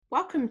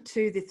Welcome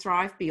to the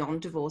Thrive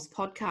Beyond Divorce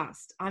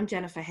podcast. I'm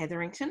Jennifer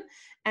Hetherington,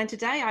 and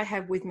today I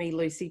have with me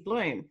Lucy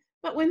Bloom,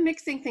 but we're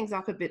mixing things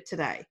up a bit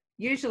today.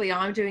 Usually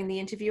I'm doing the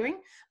interviewing,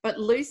 but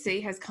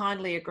Lucy has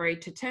kindly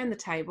agreed to turn the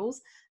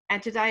tables,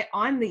 and today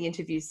I'm the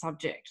interview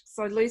subject.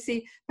 So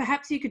Lucy,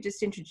 perhaps you could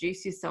just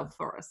introduce yourself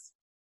for us.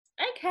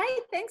 Okay,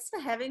 thanks for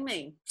having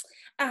me.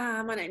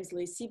 My name's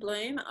Lucy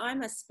Bloom.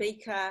 I'm a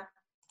speaker,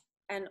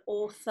 an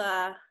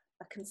author,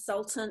 a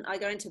consultant. I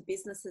go into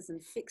businesses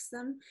and fix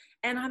them,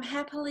 and I'm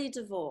happily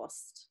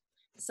divorced.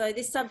 So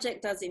this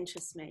subject does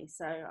interest me.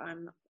 So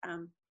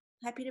I'm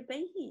happy to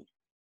be here.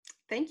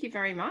 Thank you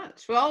very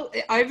much. Well,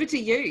 over to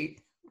you.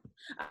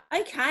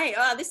 Okay.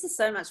 Oh, this is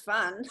so much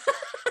fun.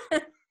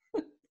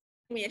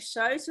 Me a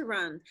show to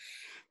run.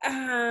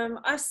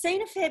 I've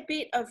seen a fair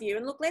bit of you,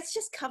 and look, let's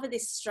just cover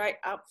this straight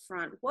up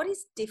front. What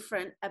is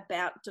different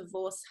about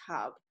Divorce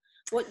Hub?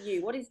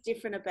 What is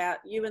different about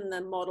you and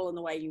the model and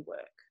the way you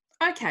work?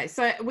 Okay,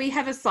 so we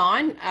have a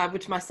sign,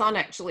 which my son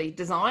actually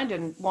designed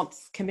and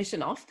wants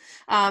commission off,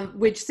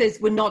 which says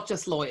we're not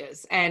just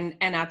lawyers. And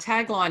our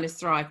tagline is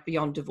Thrive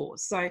Beyond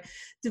Divorce. So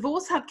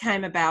Divorce Hub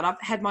came about.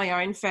 I've had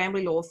my own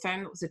family law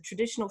firm. It was a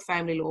traditional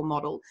family law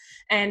model.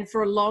 And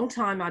for a long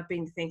time, I'd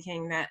been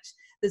thinking that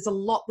there's a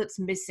lot that's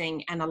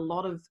missing and a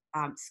lot of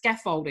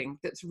scaffolding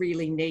that's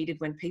really needed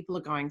when people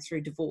are going through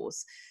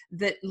divorce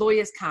that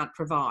lawyers can't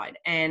provide.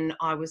 And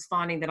I was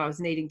finding that I was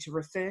needing to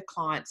refer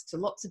clients to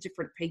lots of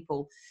different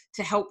people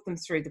to help them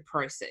through the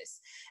process.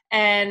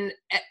 And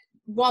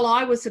while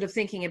I was sort of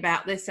thinking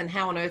about this and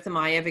how on earth am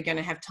I ever going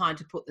to have time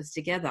to put this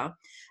together,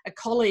 a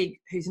colleague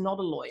who's not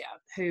a lawyer,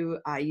 who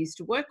I used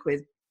to work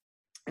with,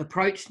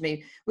 approached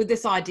me with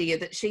this idea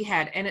that she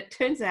had, and it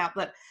turns out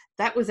that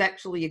that was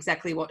actually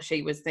exactly what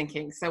she was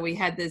thinking. So we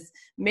had this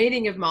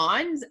meeting of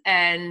minds,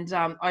 and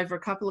over a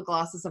couple of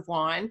glasses of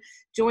wine,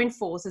 joined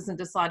forces and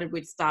decided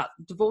we'd start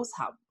Divorce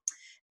Hub.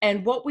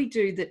 And what we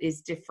do that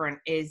is different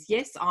is,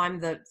 yes, I'm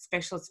the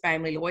specialist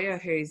family lawyer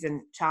who's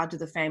in charge of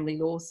the family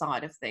law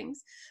side of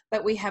things,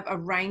 but we have a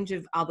range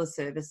of other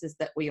services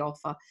that we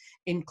offer,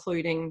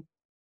 including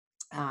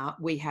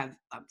we have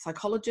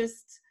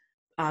psychologists.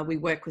 We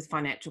work with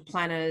financial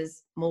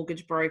planners,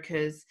 mortgage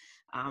brokers.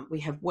 We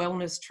have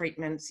wellness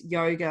treatments,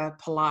 yoga,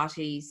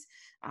 Pilates,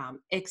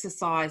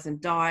 exercise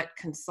and diet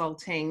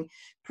consulting,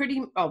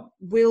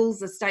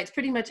 wills, estates,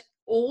 pretty much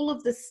all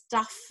of the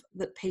stuff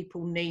that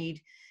people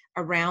need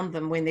around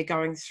them when they're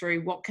going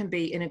through what can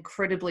be an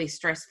incredibly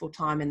stressful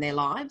time in their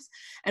lives.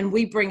 And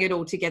we bring it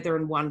all together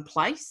in one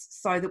place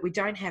so that we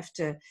don't have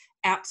to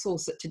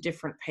outsource it to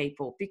different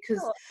people, because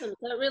awesome.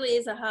 So it really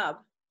is a hub.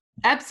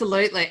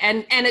 Absolutely.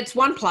 And it's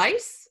one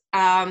place,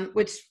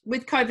 which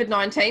with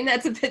COVID-19,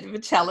 that's a bit of a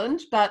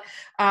challenge, but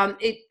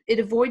it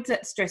avoids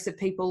that stress of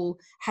people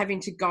having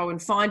to go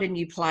and find a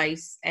new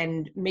place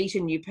and meet a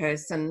new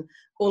person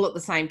all at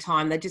the same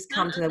time. They just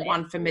come to the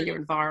one familiar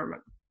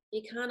environment.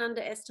 You can't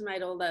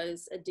underestimate all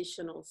those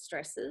additional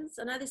stresses.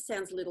 I know this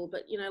sounds little,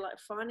 but like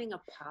finding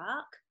a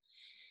park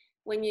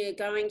when you're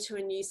going to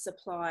a new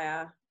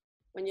supplier,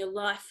 when your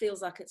life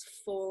feels like it's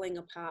falling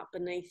apart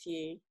beneath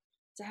you,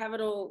 to have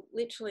it all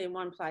literally in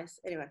one place.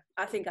 Anyway,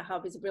 I think a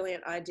hub is a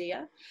brilliant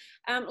idea.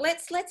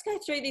 Let's go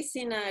through this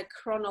in a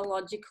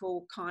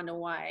chronological kind of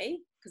way,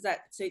 because that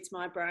suits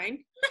my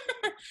brain.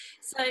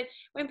 So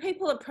when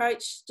people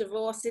approach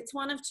divorce, it's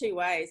one of two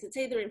ways. It's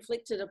either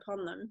inflicted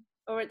upon them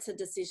or it's a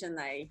decision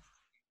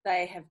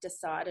they have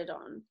decided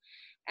on.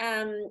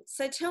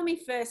 So tell me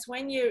first,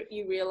 when you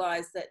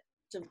realise that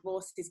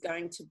divorce is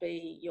going to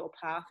be your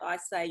path, I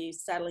say you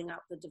saddling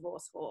up the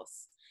divorce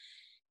horse,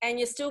 and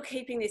you're still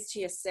keeping this to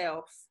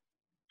yourself,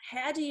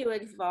 how do you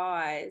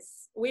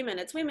advise women?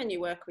 It's women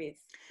you work with.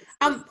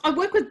 I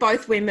work with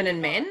both women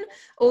and men,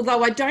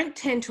 although I don't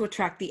tend to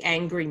attract the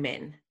angry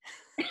men.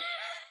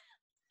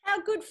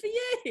 How good for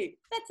you.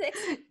 That's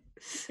excellent.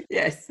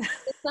 Yes. Is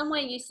there some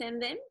way you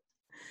send them?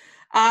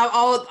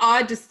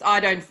 I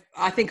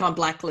think I'm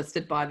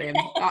blacklisted by them.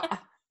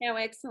 How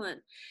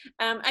excellent.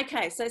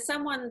 Okay, so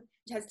someone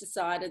has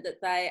decided that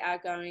they are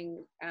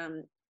going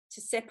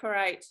to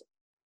separate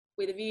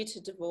with a view to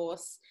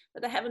divorce,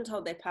 but they haven't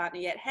told their partner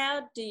yet.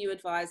 How do you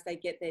advise they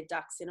get their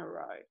ducks in a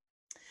row?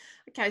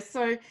 Okay,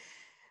 so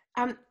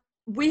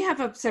we have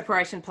a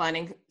separation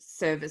planning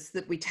service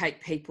that we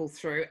take people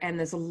through, and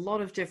there's a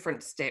lot of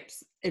different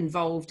steps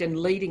involved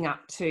in leading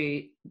up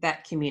to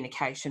that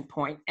communication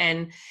point,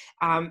 and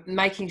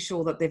making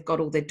sure that they've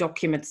got all their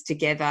documents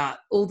together,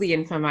 all the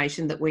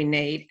information that we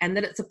need, and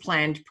that it's a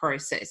planned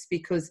process,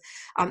 because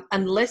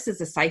unless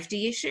there's a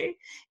safety issue,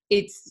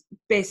 it's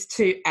best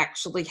to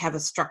actually have a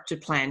structured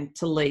plan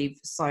to leave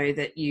so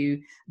that you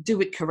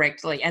do it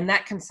correctly. And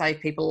that can save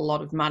people a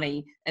lot of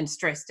money and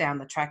stress down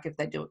the track if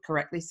they do it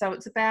correctly. So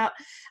it's about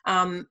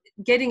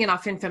getting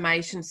enough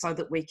information so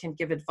that we can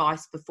give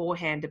advice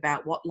beforehand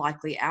about what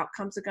likely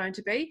outcomes are going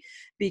to be,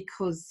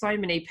 because so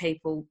many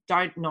people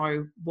don't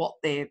know what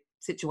their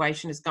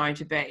situation is going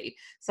to be.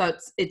 So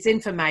it's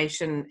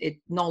information,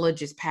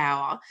 knowledge is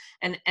power,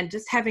 and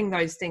just having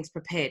those things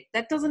prepared.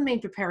 That doesn't mean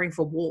preparing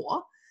for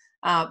war.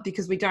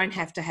 because we don't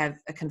have to have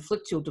a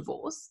conflictual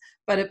divorce,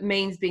 but it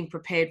means being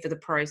prepared for the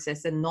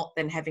process and not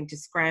then having to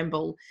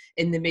scramble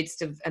in the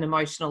midst of an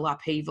emotional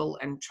upheaval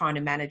and trying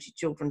to manage your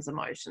children's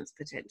emotions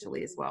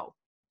potentially as well.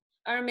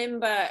 I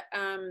remember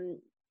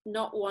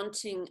not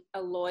wanting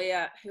a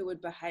lawyer who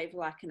would behave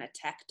like an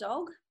attack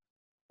dog.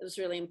 It was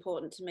really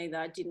important to me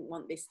that I didn't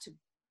want this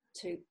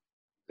to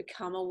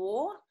become a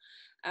war.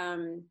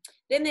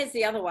 Then there's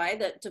the other way,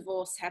 that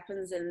divorce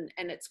happens and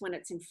it's when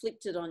it's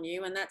inflicted on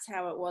you, and that's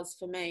how it was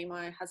for me.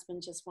 My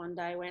husband just one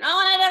day went, "I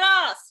want a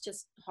divorce,"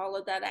 just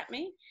hollered that at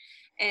me,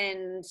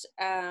 and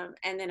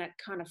then it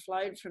kind of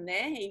flowed from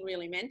there. He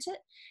really meant it.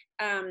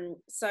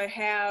 So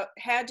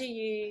how do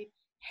you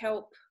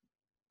help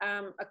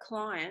a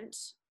client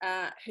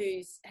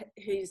who's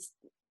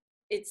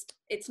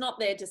it's not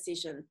their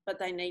decision, but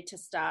they need to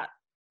start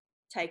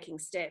taking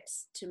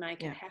steps to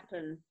make it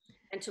happen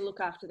and to look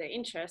after their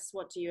interests?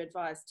 What do you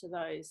advise to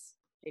those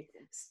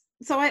people?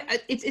 So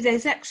it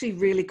is actually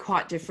really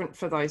quite different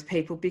for those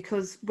people,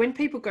 because when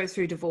people go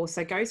through divorce,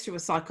 they go through a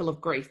cycle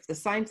of grief, the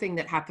same thing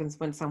that happens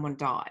when someone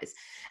dies.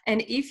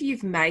 And if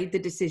you've made the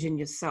decision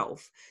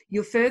yourself,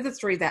 you're further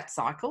through that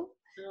cycle.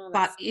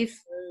 But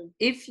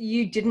if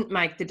you didn't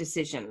make the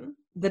decision,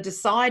 the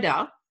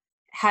decider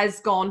has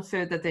gone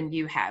further than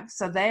you have.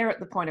 So they're at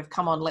the point of,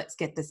 come on, let's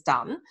get this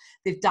done.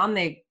 They've done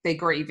their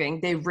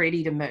grieving, they're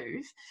ready to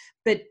move.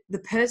 But the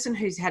person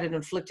who's had it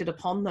inflicted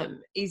upon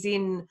them is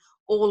in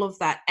all of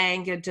that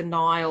anger,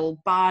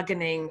 denial,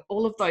 bargaining,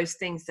 all of those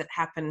things that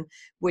happen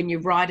when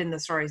you're right in the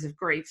throes of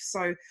grief.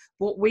 So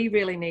what we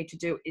really need to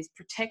do is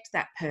protect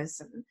that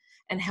person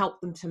and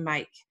help them to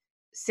make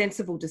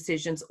sensible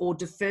decisions or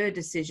defer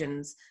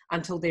decisions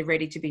until they're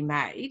ready to be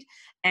made,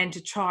 and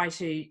to try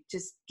to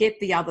just get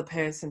the other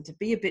person to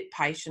be a bit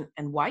patient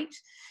and wait,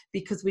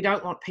 because we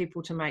don't want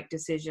people to make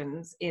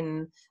decisions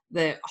in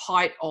the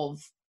height of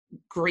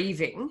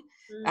grieving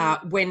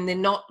when they're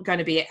not going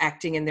to be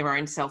acting in their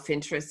own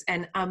self-interest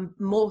and are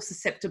more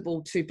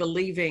susceptible to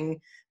believing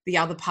the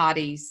other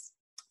party's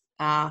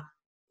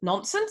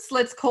nonsense,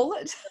 let's call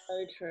it.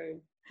 So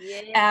true.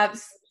 Yeah.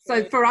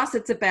 So for us,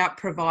 it's about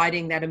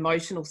providing that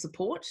emotional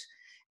support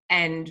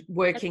and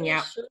working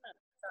out.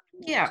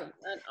 Yeah.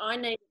 And I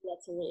need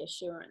lots of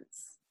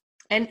reassurance.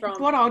 And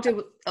what I'll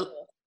do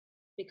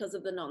because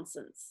of the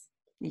nonsense.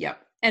 Yeah.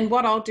 And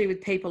what I'll do with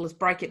people is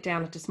break it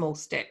down into small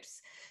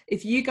steps.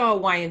 If you go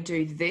away and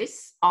do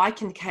this, I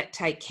can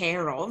take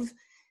care of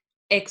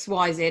X,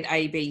 Y, Z,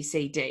 A, B,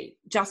 C, D.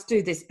 Just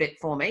do this bit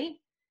for me,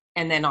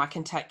 and then I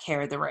can take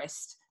care of the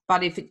rest.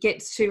 But if it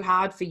gets too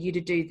hard for you to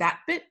do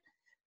that bit,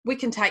 we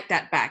can take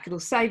that back. It'll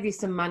save you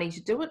some money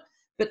to do it,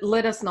 but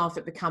let us know if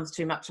it becomes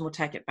too much and we'll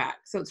take it back.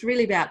 So it's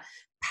really about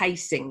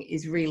pacing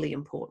is really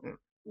important.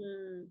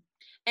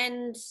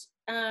 And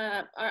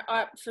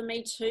for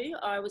me too,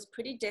 I was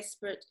pretty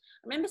desperate.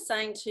 I remember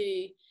saying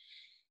to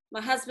my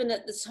husband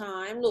at the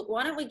time, look,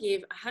 why don't we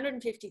give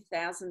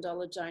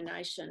 $150,000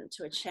 donation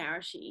to a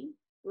charity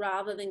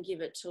rather than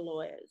give it to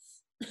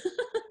lawyers?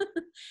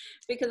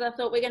 Because I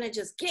thought we're going to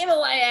just give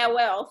away our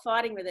wealth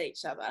fighting with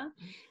each other.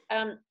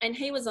 And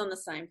he was on the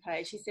same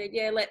page. He said,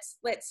 yeah,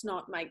 let's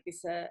not make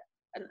this a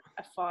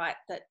fight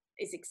that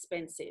is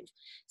expensive.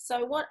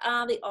 So what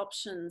are the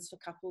options for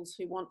couples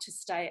who want to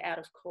stay out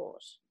of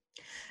court?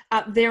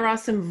 There are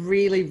some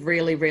really,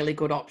 really, really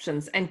good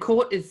options, and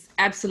court is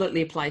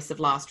absolutely a place of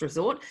last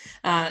resort.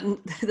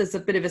 There's a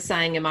bit of a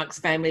saying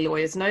amongst family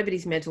lawyers,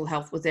 nobody's mental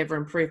health was ever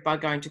improved by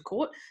going to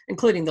court,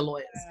 including the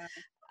lawyers.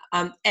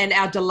 And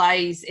our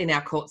delays in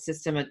our court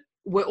system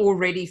were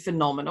already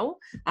phenomenal,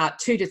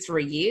 2 to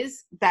 3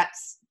 years.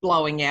 That's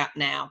blowing out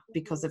now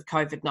because of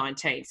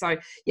COVID-19. So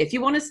if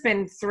you want to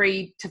spend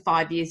 3 to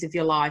 5 years of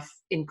your life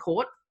in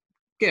court,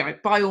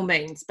 by all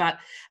means, but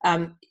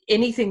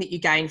anything that you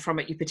gain from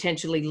it, you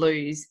potentially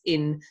lose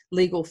in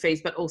legal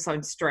fees, but also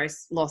in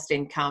stress, lost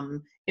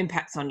income,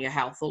 impacts on your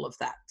health, all of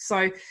that.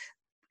 So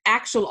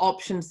actual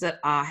options that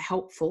are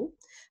helpful,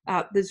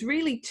 there's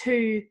really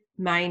 2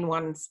 main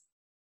ones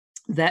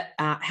that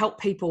help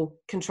people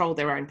control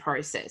their own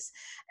process.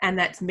 And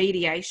that's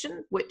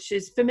mediation, which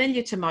is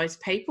familiar to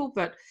most people,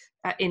 but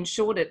in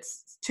short,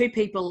 it's 2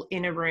 people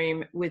in a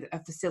room with a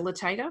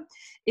facilitator.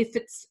 If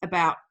it's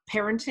about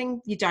parenting,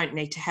 you don't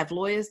need to have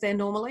lawyers there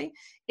normally.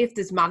 If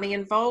there's money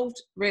involved,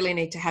 really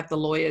need to have the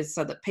lawyers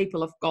so that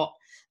people have got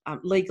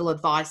legal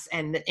advice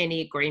and that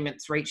any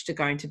agreements reached are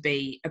going to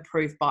be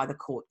approved by the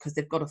court because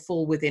they've got to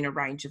fall within a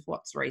range of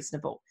what's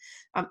reasonable.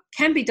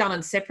 Can be done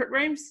in separate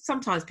rooms.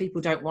 Sometimes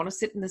people don't want to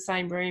sit in the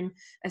same room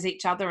as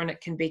each other and it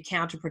can be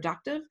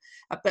counterproductive.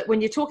 But when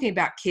you're talking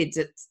about kids,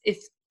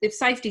 it's if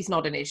safety's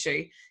not an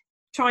issue,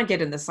 try and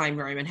get in the same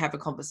room and have a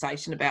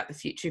conversation about the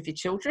future of your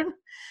children.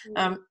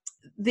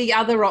 The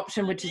other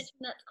option, which is...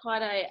 That's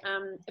quite a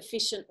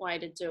efficient way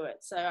to do it.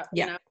 So,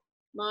 you know,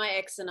 my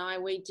ex and I,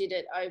 we did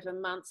it over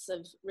months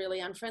of really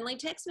unfriendly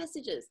text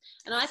messages.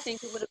 And I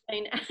think it would have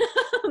been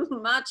a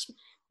much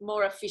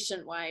more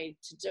efficient way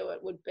to do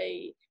it would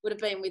have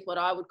been with what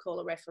I would call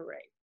a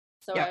referee.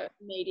 So a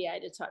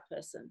mediator type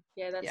person.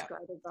 Yeah, that's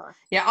great advice.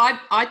 Yeah,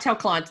 I tell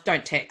clients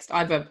don't text.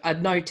 I have a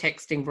no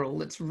texting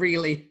rule. It's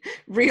really,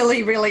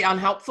 really, really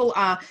unhelpful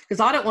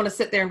because I don't want to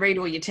sit there and read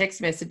all your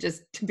text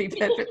messages, to be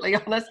perfectly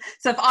honest.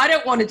 So if I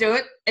don't want to do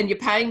it and you're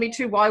paying me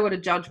to, why would a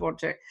judge want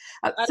to?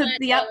 I don't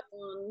go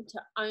on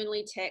to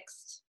only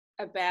text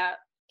about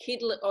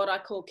what I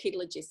call kid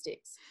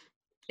logistics.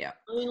 Yeah.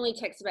 Only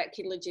text about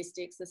kid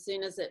logistics. As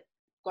soon as it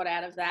got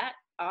out of that,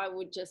 I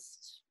would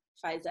just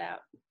phase out.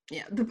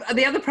 Yeah.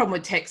 The other problem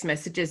with text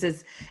messages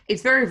is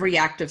it's very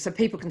reactive. So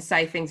people can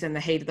say things in the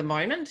heat of the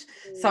moment.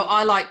 So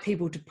I like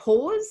people to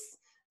pause,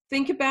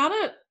 think about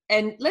it,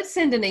 and let's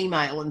send an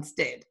email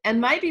instead.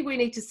 And maybe we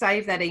need to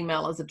save that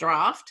email as a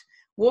draft,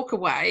 walk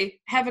away,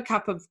 have a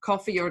cup of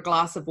coffee or a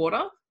glass of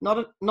water,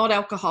 not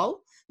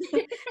alcohol,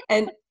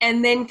 and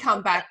then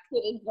come back.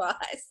 Good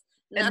advice.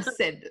 And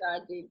send it. I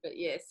did, but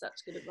yes, such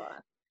good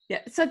advice. Yeah.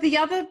 So the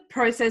other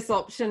process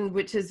option,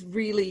 which is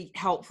really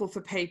helpful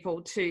for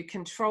people to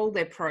control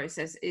their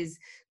process, is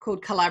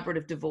called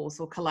collaborative divorce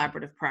or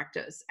collaborative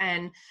practice.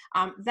 And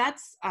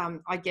that's,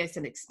 I guess,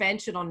 an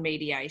expansion on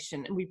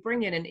mediation. And we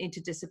bring in an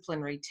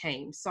interdisciplinary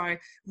team. So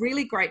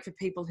really great for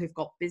people who've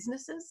got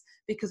businesses,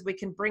 because we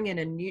can bring in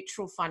a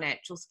neutral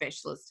financial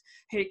specialist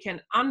who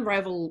can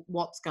unravel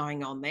what's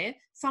going on there.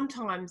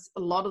 Sometimes, a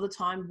lot of the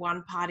time,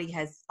 one party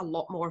has a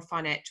lot more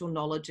financial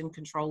knowledge and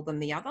control than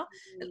the other.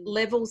 It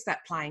levels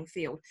that playing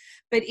field,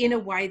 but in a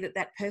way that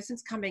that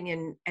person's coming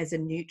in as a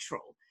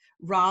neutral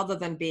rather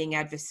than being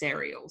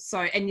adversarial. So,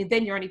 and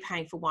then you're only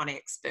paying for one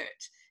expert.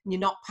 And you're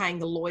not paying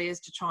the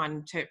lawyers to try and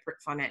interpret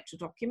financial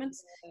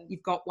documents.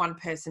 You've got one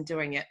person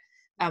doing it.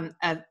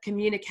 A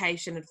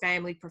communication and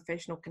family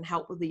professional can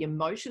help with the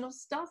emotional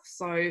stuff.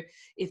 So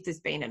if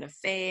there's been an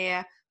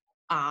affair,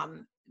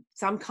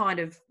 some kind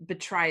of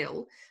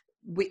betrayal,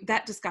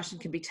 that discussion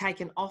can be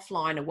taken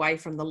offline away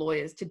from the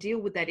lawyers to deal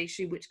with that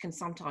issue, which can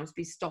sometimes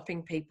be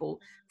stopping people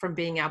from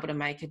being able to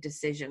make a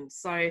decision.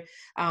 So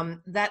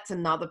that's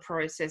another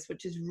process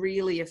which is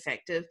really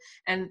effective,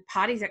 and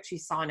parties actually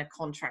sign a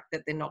contract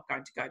that they're not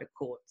going to go to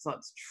court. So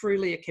it's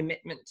truly a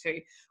commitment to,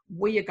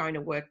 we are going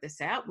to work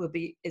this out. We'll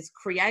be as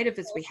creative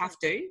as we have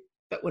to,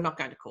 but we're not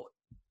going to court.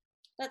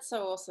 That's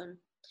so awesome.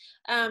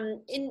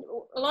 In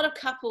a lot of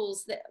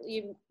couples that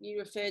you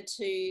referred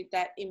to,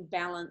 that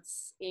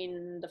imbalance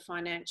in the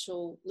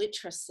financial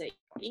literacy,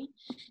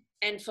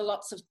 and for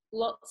lots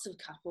of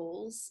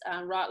couples,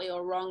 rightly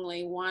or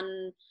wrongly,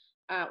 one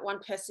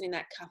person in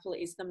that couple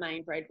is the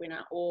main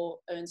breadwinner or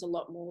earns a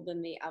lot more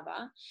than the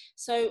other.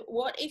 So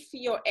what if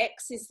your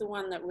ex is the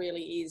one that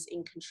really is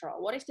in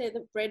control? What if they're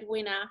the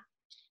breadwinner,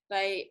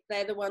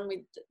 they're the one with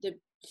the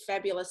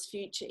fabulous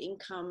future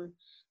income,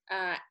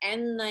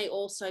 and they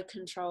also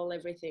control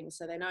everything?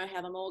 So they know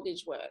how the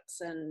mortgage works,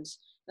 and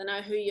they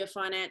know who your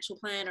financial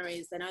planner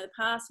is, they know the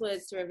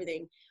passwords to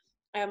everything.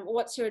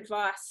 What's your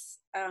advice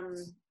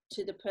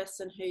to the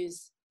person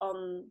who's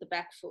on the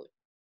back foot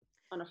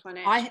on a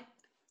financial?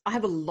 I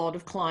have a lot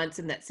of clients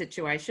in that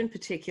situation,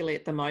 particularly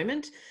at the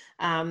moment.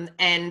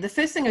 And the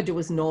first thing I do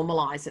is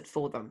normalize it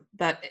for them.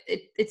 But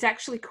it's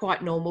actually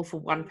quite normal for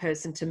one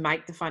person to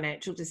make the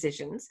financial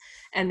decisions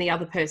and the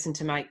other person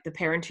to make the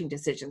parenting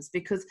decisions,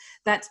 because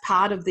that's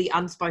part of the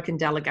unspoken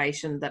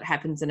delegation that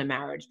happens in a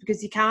marriage.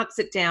 Because you can't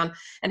sit down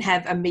and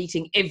have a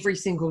meeting every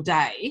single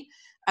day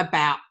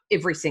about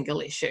every single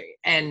issue,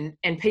 and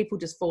people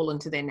just fall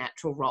into their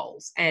natural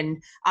roles.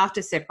 And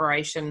after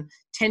separation,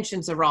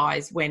 tensions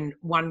arise when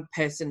one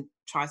person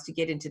tries to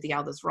get into the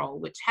other's role,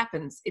 which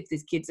happens if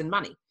there's kids and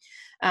money.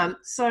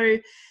 So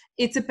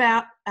it's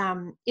about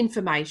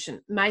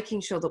information,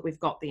 making sure that we've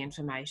got the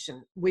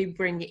information. We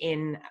bring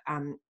in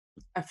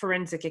a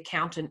forensic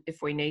accountant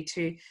if we need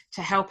to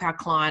help our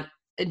client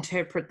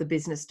interpret the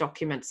business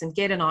documents and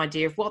get an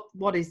idea of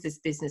what is this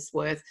business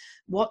worth,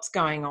 what's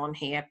going on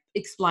here,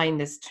 explain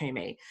this to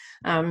me,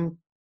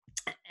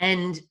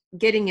 and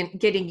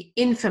getting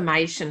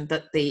information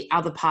that the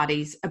other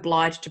party's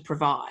obliged to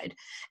provide,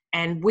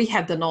 and we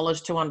have the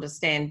knowledge to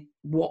understand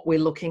what we're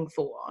looking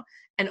for,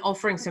 and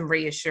offering some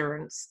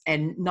reassurance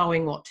and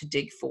knowing what to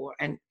dig for,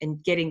 and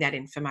getting that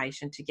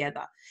information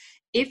together.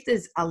 If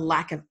there's a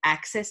lack of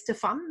access to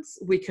funds,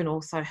 we can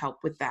also help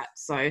with that.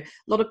 So a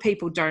lot of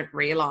people don't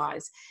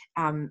realise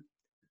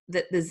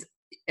that there's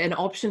an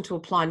option to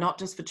apply not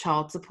just for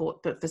child support,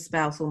 but for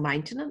spousal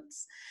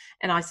maintenance.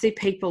 And I see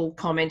people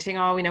commenting,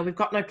 we've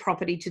got no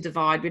property to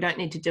divide, we don't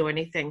need to do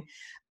anything.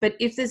 But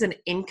if there's an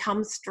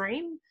income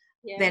stream,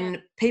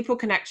 then people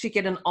can actually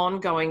get an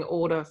ongoing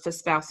order for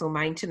spousal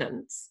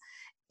maintenance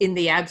in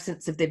the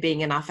absence of there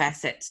being enough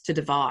assets to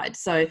divide.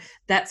 So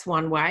that's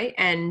one way.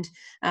 And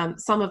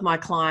some of my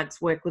clients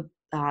work with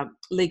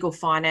legal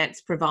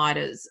finance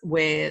providers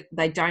where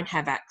they don't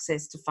have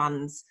access to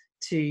funds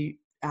to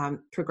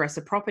progress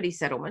a property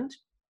settlement,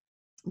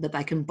 but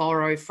they can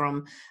borrow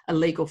from a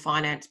legal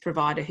finance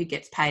provider who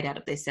gets paid out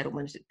of their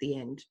settlement at the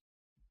end.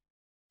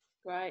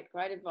 Great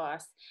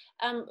advice.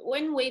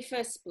 When we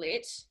first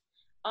split,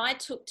 I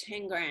took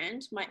 10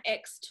 grand, my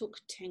ex took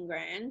 10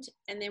 grand,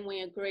 and then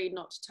we agreed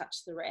not to touch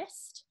the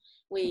rest.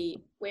 we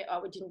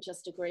didn't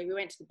just agree. We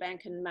went to the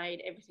bank and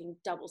made everything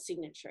double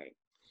signatory.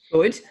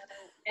 Good.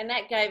 And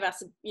that gave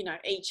us,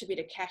 each a bit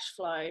of cash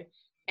flow.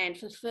 And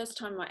for the first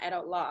time in my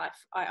adult life,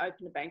 I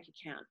opened a bank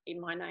account in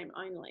my name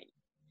only.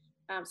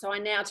 So I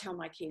now tell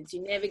my kids,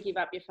 you never give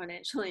up your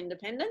financial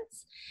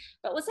independence.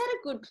 But was that a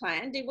good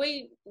plan? Did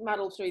we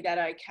muddle through that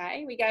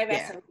okay? We gave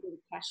ourselves a bit of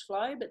cash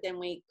flow, but then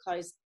we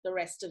closed the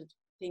rest of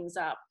things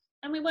up.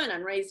 And we weren't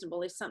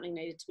unreasonable. If something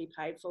needed to be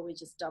paid for, we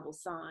just double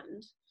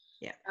signed.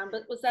 Yeah.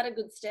 But was that a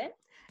good step?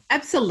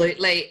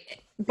 Absolutely.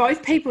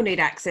 Both people need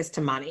access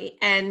to money,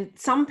 and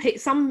some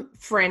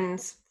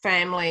friends,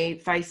 family,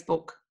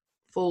 Facebook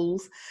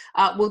fools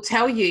will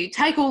tell you,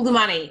 take all the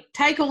money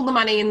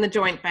in the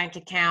joint bank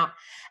account.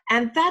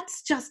 And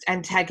that's just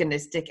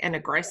antagonistic and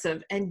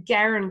aggressive and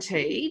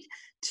guaranteed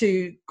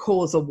to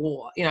cause a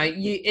war.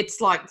 It's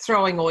like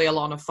throwing oil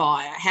on a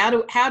fire.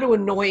 How to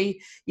annoy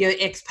your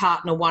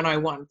ex-partner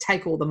 101,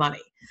 take all the money.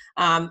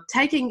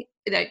 Taking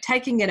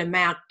an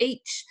amount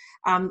each,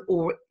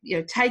 or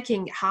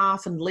taking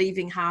half and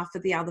leaving half for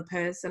the other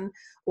person,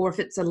 or if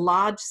it's a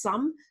large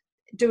sum,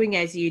 doing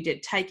as you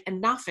did, take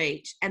enough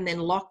each and then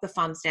lock the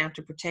funds down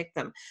to protect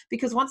them.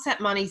 Because once that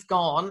money's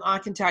gone, I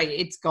can tell you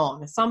it's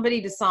gone. If somebody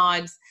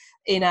decides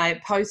in a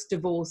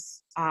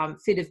post-divorce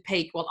fit of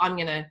peak, well, I'm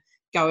going to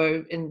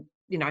go and,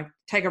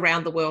 take a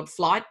round the world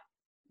flight,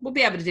 we'll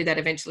be able to do that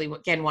eventually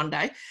again one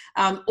day,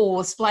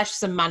 or splash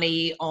some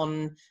money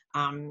on,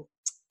 fine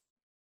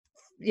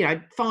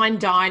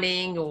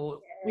dining or,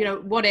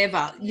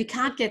 whatever. You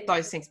can't get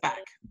those things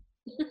back.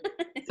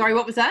 Sorry,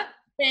 what was that?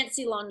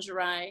 Fancy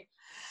lingerie.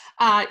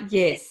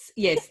 Yes.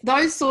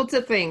 Those sorts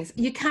of things.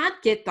 You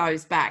can't get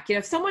those back.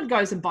 If someone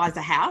goes and buys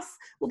a house,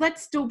 well,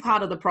 that's still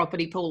part of the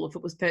property pool if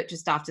it was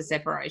purchased after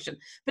separation.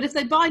 But if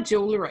they buy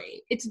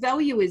jewellery, its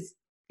value is,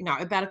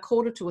 about a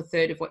quarter to a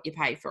third of what you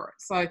pay for it.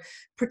 So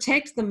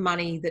protect the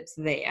money that's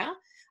there,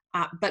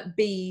 but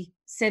be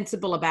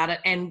sensible about it.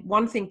 And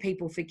one thing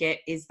people forget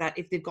is that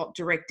if they've got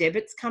direct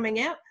debits coming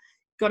out,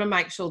 got to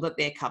make sure that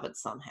they're covered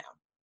somehow.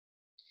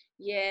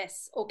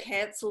 Yes, or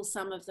cancel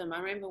some of them. I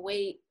remember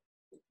we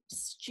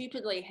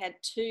stupidly had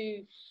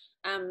two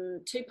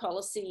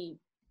policy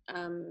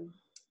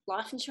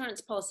life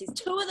insurance policies,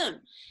 two of them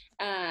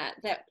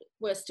that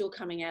were still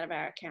coming out of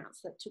our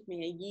accounts. That took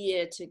me a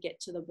year to get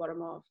to the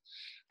bottom of.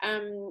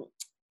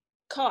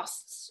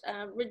 Costs,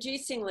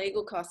 reducing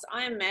legal costs.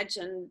 I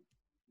imagine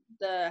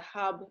the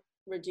hub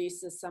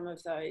reduces some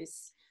of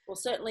those, or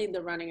certainly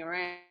the running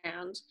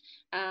around.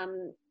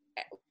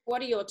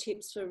 What are your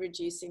tips for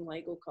reducing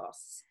legal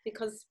costs?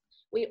 Because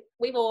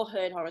we've all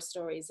heard horror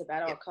stories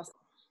about cost.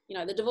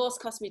 The divorce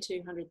cost me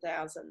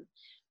 $200,000,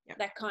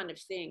 that kind of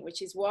thing,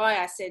 which is why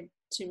I said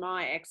to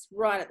my ex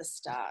right at the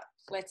start,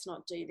 let's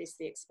not do this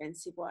the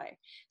expensive way.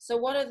 So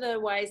what are the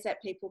ways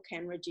that people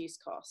can reduce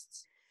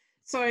costs?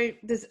 So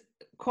there's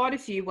quite a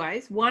few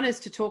ways. One is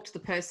to talk to the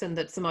person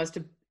that's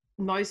the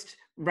most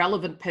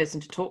relevant person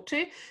to talk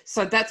to.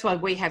 So that's why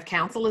we have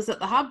counsellors at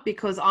the hub,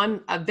 because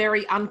I'm a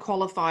very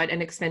unqualified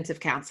and expensive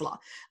counsellor.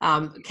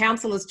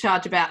 Counsellors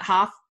charge about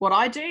half what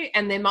I do,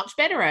 and they're much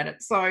better at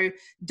it. So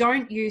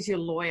don't use your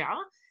lawyer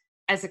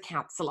as a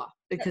counsellor,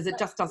 because it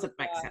just doesn't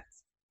make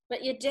sense.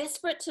 But you're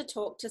desperate to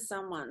talk to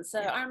someone. So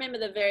I remember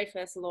the very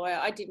first lawyer,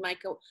 I did make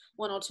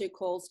one or two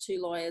calls to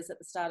lawyers at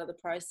the start of the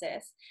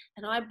process,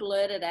 and I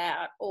blurted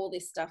out all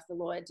this stuff the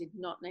lawyer did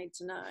not need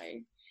to know.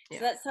 Yeah.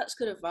 So that's such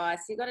good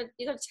advice. You got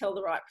to tell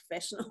the right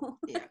professional.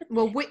 Yeah.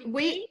 Well, we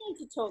need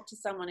to talk to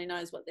someone who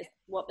knows what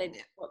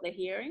they're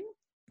hearing.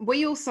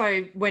 We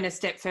also went a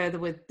step further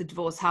with the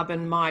Divorce Hub,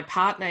 and my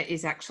partner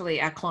is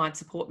actually our client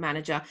support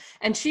manager,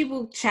 and she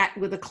will chat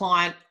with a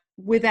client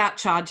without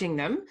charging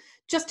them,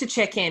 just to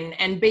check in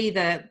and be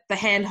the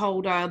hand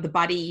holder, the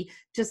buddy,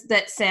 just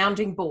that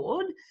sounding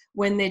board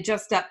when they're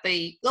just at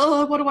the,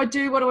 what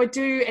do I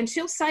do? And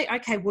she'll say,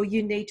 okay, well,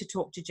 you need to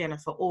talk to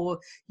Jennifer, or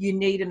you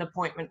need an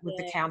appointment with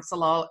the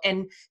counsellor,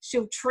 and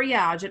she'll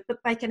triage it, but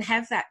they can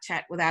have that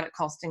chat without it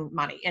costing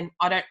money. And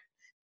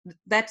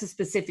that's a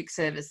specific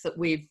service that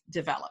we've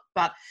developed.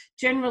 But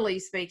generally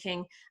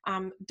speaking,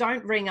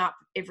 don't ring up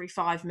every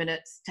 5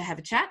 minutes to have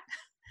a chat.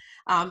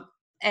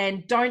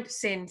 And don't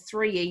send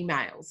 3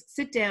 emails.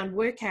 Sit down,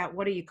 work out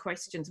what are your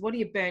questions, what are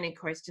your burning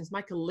questions,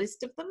 make a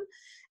list of them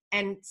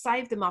and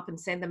save them up and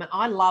send them. And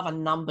I love a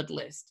numbered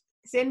list.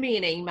 Send me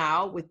an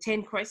email with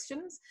 10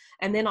 questions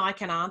and then I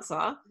can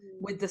answer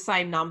with the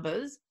same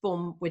numbers.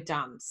 Boom, we're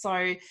done.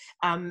 So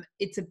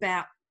it's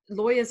about,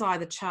 lawyers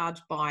either charge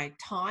by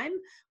time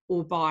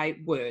or by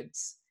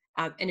words.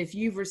 And if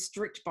you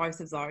restrict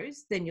both of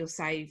those, then you'll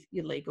save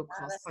your legal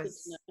costs. So,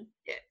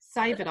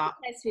 save it up.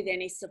 That's with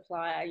any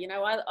supplier.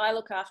 I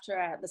look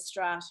after the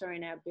strata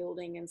in our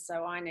building, and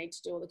so I need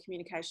to do all the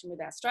communication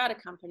with our strata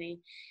company.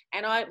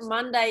 And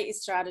Monday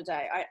is strata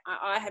day.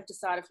 I have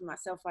decided for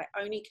myself I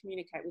only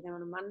communicate with them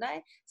on a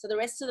Monday. So the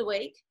rest of the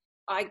week,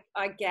 I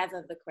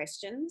gather the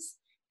questions,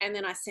 and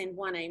then I send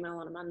one email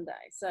on a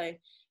Monday. So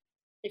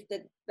if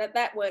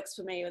that works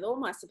for me with all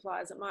my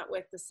suppliers, it might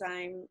work the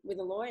same with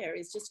a lawyer.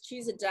 Is just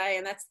choose a day,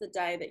 and that's the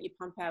day that you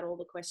pump out all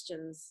the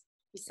questions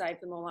you save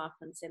them all up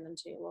and send them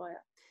to your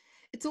lawyer.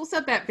 It's also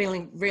about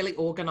being really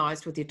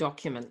organised with your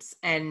documents.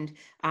 And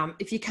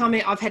if you come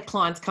in, I've had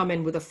clients come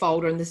in with a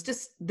folder and there's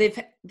just,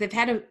 they've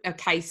had a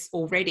case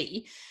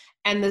already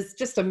and there's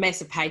just a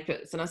mess of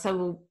papers. And I say,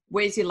 well,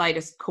 where's your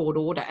latest court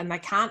order? And they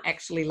can't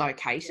actually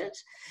locate it.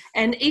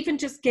 And even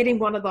just getting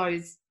one of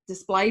those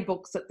display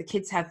books that the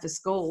kids have for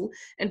school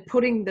and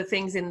putting the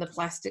things in the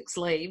plastic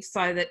sleeve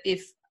so that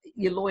if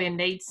your lawyer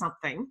needs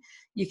something,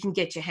 you can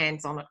get your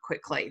hands on it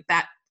quickly.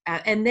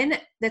 And then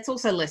that's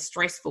also less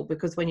stressful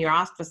because when you're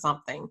asked for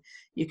something,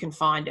 you can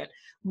find it.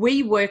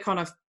 We work on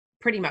a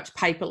pretty much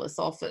paperless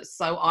office.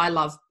 So I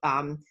love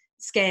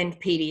scanned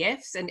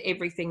PDFs and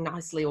everything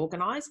nicely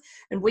organised.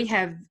 And we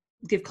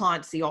give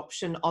clients the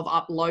option of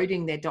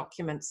uploading their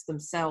documents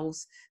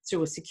themselves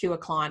through a secure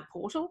client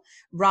portal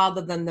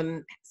rather than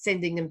them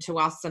sending them to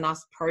us and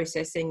us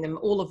processing them,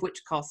 all of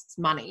which costs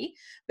money.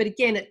 But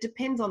again, it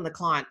depends on the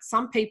client.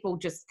 Some people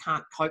just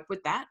can't cope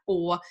with that,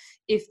 or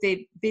if they're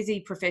busy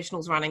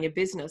professionals running a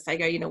business, they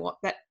go, you know what,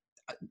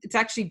 it's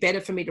actually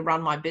better for me to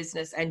run my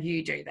business and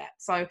you do that.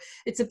 So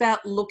it's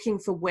about looking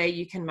for where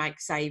you can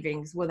make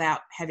savings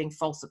without having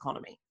false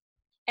economy.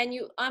 And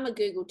I'm a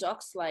Google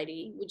Docs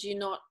lady. Would you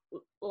not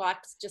like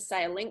just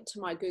say a link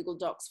to my Google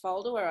Docs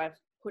folder where I've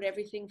put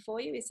everything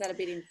for you? Is that a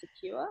bit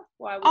insecure?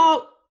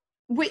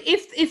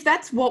 If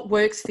that's what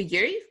works for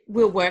you,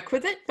 we'll work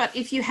with it. But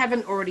if you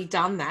haven't already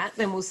done that,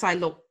 then we'll say,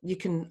 look, you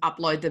can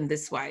upload them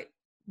this way.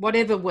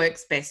 Whatever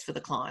works best for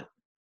the client.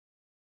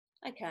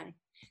 Okay.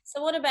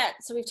 So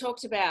we've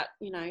talked about,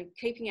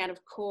 keeping out of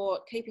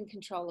court, keeping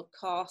control of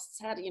costs,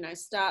 how to,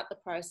 start the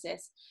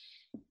process.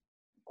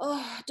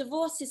 Oh,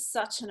 divorce is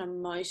such an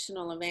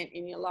emotional event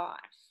in your life.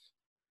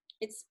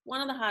 It's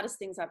one of the hardest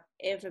things I've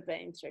ever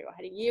been through. I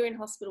had a year in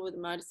hospital with a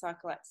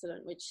motorcycle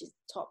accident, which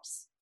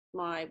tops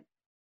my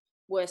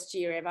worst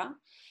year ever.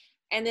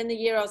 And then the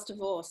year I was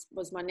divorced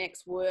was my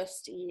next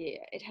worst year.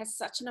 It has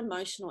such an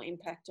emotional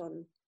impact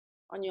on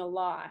your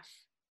life.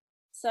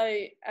 So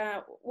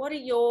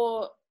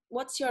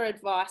what's your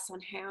advice on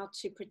how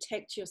to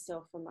protect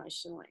yourself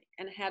emotionally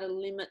and how to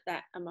limit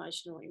that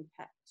emotional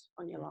impact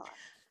on your life?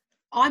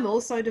 I'm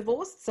also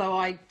divorced, so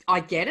I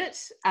get it.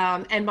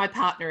 And my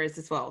partner is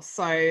as well.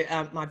 So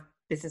my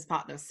business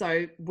partner.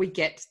 So we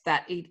get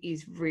that it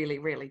is really,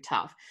 really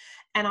tough.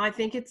 And I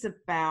think it's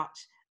about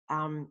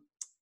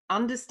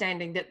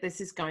understanding that this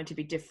is going to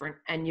be different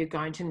and you're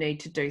going to need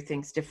to do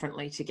things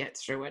differently to get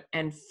through it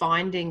and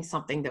finding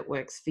something that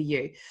works for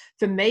you.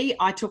 For me,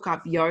 I took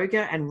up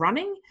yoga and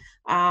running.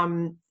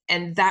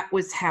 And that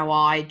was how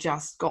I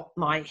just got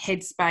my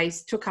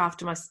headspace,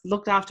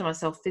 looked after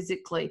myself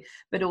physically,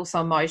 but also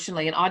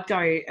emotionally. And I'd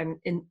go and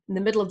in the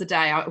middle of the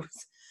day,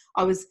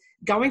 I was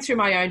going through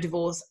my own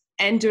divorce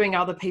and doing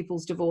other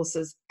people's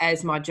divorces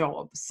as my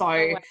job.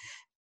 So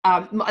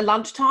my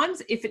lunch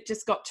times, if it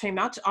just got too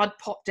much, I'd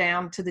pop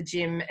down to the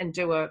gym and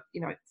do a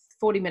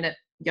 40-minute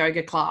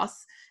yoga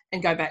class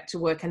and go back to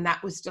work. And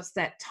that was just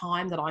that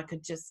time that I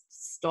could just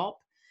stop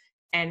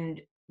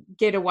and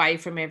get away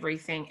from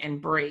everything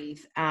and breathe.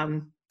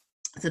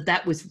 So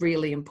that was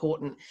really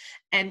important.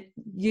 And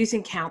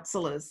using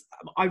counsellors,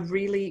 I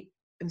really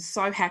am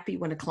so happy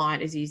when a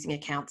client is using a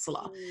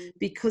counsellor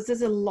because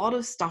there's a lot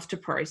of stuff to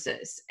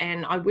process.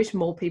 And I wish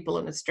more people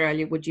in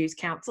Australia would use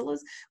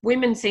counsellors.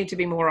 Women seem to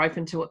be more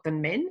open to it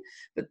than men,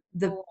 but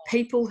the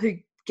people who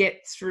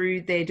get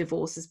through their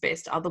divorces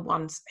best are the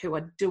ones who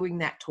are doing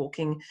that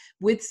talking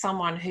with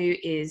someone who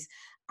is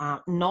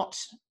not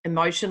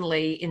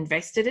emotionally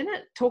invested in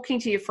it. Talking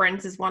to your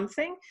friends is one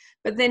thing,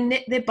 but then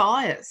they're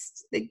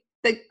biased. And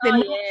it's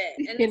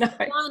the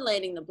blind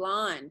leading the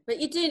blind. But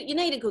you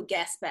need a good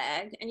gas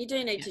bag, and you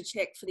do need to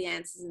check for the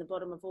answers in the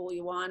bottom of all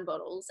your wine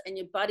bottles. And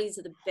your buddies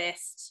are the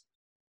best,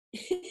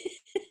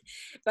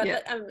 the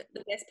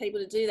best people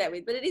to do that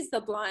with. But it is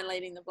the blind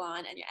leading the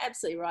blind, and you're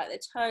absolutely right. They're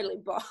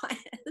totally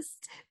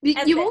biased.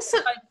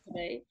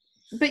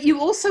 But you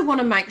also want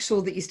to make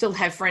sure that you still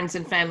have friends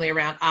and family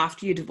around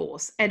after your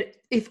divorce. And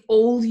if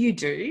all you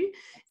do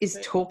is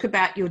talk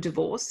about your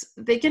divorce,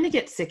 they're going to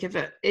get sick of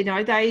it.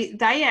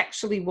 They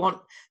actually want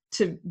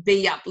to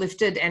be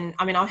uplifted. And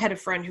I mean, I had a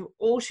friend who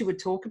all she would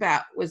talk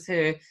about was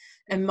her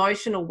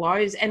emotional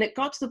woes. And it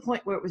got to the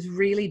point where it was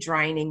really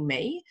draining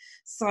me.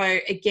 So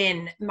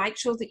again, make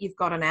sure that you've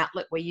got an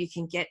outlet where you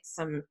can get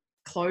some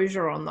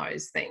closure on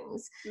those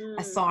things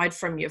aside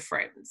from your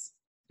friends.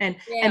 And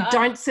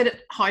don't sit at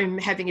home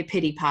having a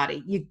pity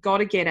party. You've got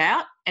to get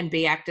out and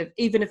be active,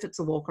 even if it's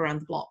a walk around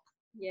the block.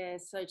 Yeah,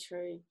 so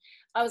true.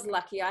 I was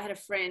lucky. I had a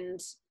friend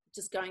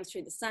just going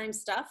through the same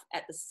stuff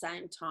at the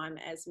same time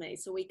as me.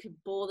 So we could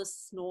bore the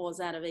snores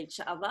out of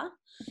each other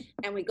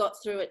and we got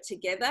through it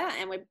together.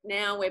 And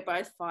we're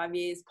both 5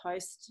 years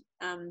post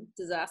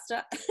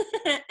disaster.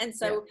 And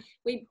so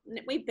we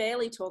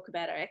barely talk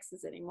about our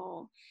exes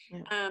anymore.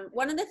 Yeah.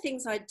 One of the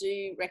things I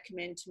do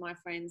recommend to my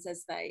friends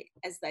as they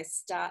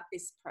start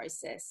this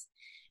process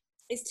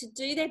is to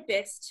do their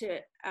best to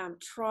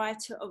try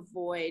to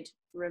avoid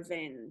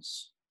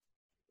revenge.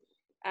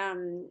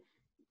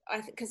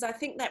 Because I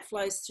think that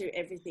flows through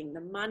everything, the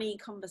money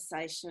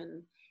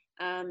conversation,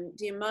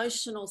 the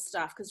emotional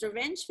stuff, because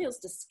revenge feels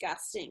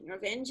disgusting.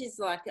 Revenge is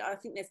like, I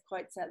think there's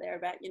quotes out there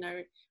about, you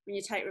know, when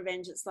you take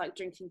revenge, it's like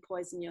drinking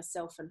poison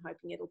yourself and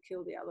hoping it'll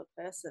kill the other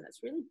person. It's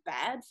really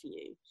bad for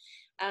you.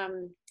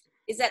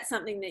 Is that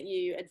something that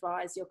you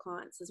advise your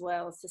clients as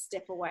well, is to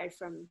step away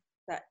from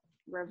that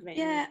revenge?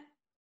 Yeah,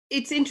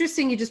 it's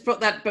interesting you just brought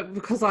that, but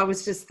because I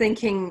was just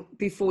thinking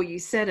before you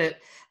said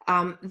it,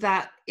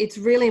 that it's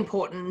really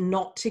important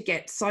not to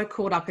get so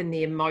caught up in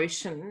the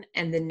emotion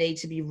and the need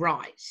to be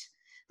right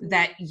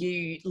that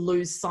you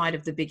lose sight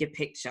of the bigger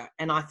picture.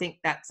 And I think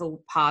that's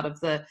all part of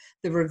the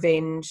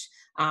revenge,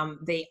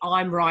 the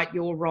I'm right,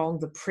 you're wrong,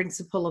 the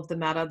principle of the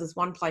matter. There's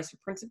one place for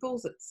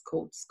principles, it's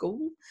called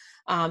school.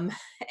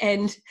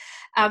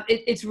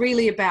 It's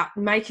really about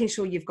making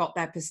sure you've got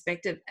that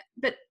perspective.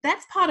 But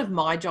that's part of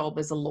my job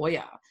as a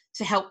lawyer,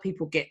 to help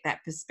people get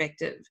that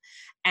perspective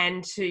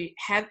and to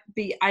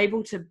be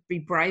able to be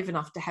brave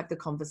enough to have the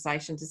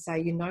conversation to say,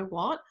 you know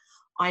what,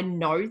 I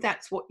know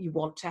that's what you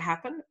want to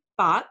happen,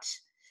 but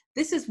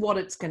this is what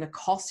it's going to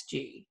cost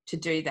you to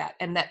do that.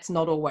 And that's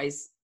not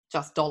always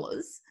just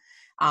dollars.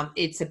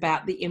 It's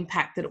about the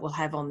impact that it will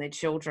have on their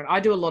children. I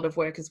do a lot of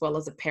work as well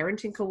as a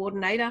parenting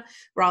coordinator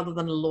rather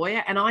than a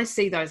lawyer. And I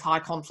see those high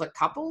conflict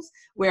couples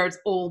where it's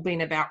all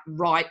been about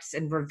rights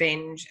and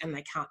revenge and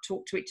they can't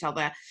talk to each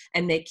other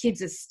and their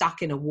kids are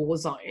stuck in a war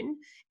zone.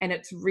 And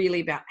it's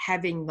really about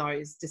having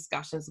those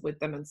discussions with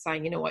them and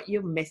saying, you know what,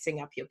 you're messing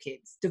up your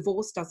kids.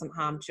 Divorce doesn't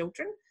harm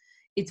children.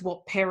 It's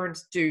what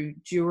parents do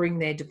during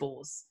their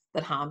divorce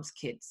that harms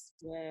kids.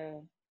 Yeah,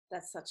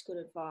 that's such good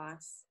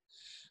advice.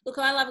 Look,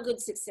 I love a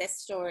good success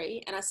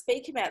story, and I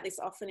speak about this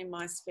often in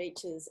my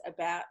speeches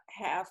about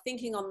how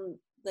thinking on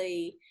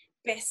the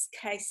best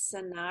case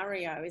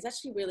scenario is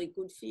actually really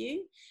good for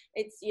you.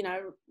 It's, you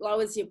know,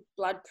 lowers your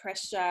blood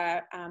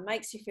pressure,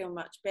 makes you feel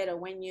much better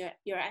when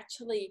you're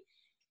actually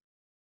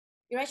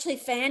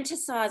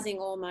fantasizing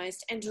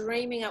almost and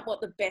dreaming up what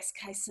the best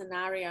case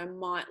scenario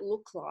might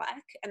look like.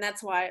 And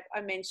that's why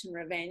I mentioned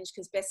revenge,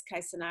 because best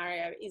case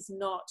scenario is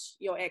not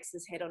your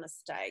ex's head on a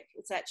stake.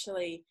 It's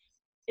actually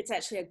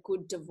a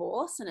good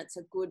divorce and it's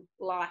a good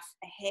life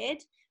ahead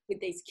with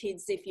these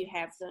kids if you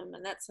have them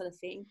and that sort of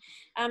thing.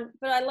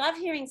 But I love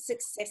hearing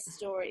success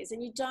stories,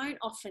 and you don't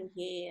often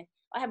hear.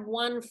 I have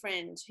one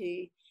friend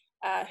who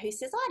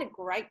says, I had a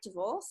great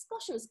divorce.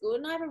 Gosh, it was good.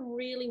 And I have a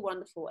really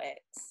wonderful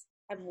ex.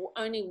 I have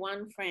only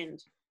one friend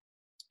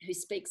who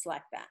speaks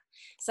like that.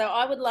 So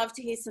I would love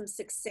to hear some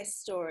success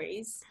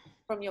stories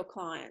from your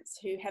clients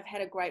who have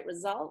had a great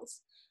result,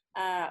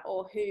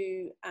 or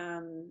who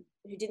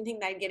didn't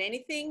think they'd get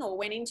anything or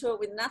went into it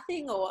with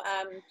nothing, or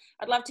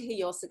I'd love to hear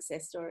your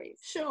success stories.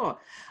 Sure.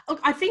 Look,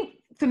 I think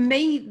for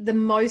me, the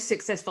most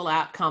successful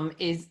outcome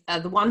is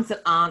the ones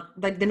that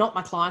they're not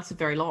my clients for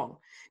very long,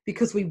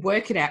 because we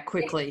work it out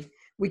quickly.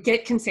 We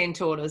get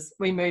consent orders,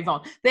 we move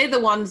on. They're the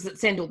ones that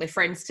send all their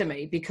friends to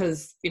me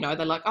because, you know,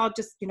 they're like, oh,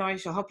 just, you know,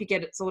 she'll help you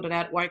get it sorted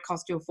out. It won't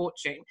cost you a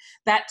fortune.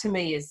 That to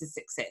me is a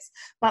success.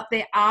 But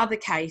there are the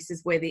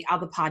cases where the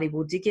other party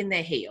will dig in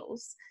their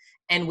heels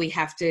and we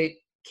have to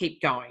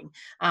keep going.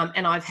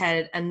 And I've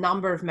had a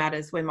number of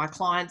matters where my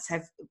clients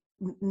have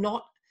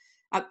not,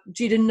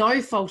 due to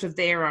no fault of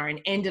their own,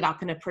 ended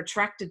up in a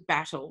protracted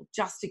battle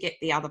just to get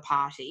the other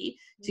party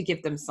to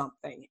give them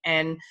something.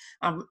 And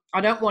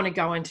I don't want to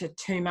go into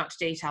too much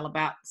detail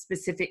about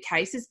specific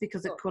cases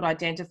because it could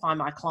identify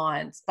my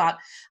clients, but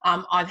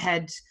I've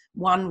had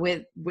one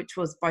which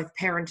was both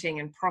parenting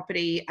and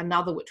property,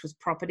 another which was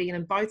property, and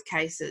in both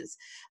cases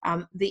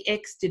the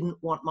ex didn't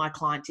want my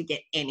client to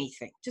get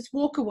anything. Just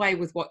walk away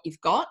with what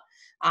you've got.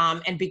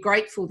 And be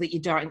grateful that you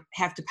don't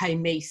have to pay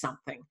me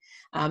something.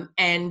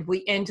 And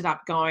we ended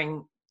up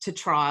going to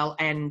trial,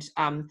 and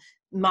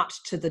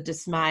much to the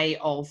dismay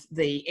of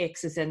the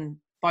exes in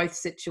both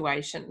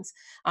situations,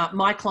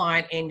 my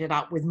client ended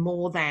up with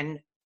more than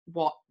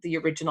what the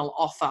original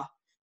offer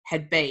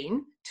had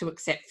been to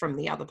accept from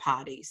the other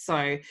party.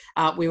 So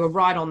we were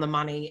right on the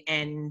money,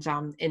 and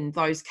in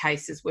those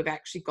cases we've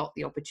actually got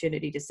the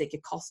opportunity to seek a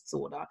costs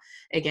order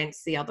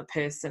against the other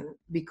person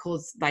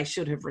because they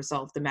should have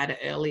resolved the matter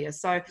earlier.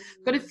 So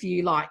got a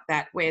few like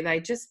that where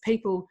they're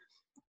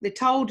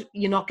told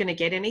you're not going to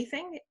get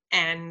anything,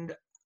 and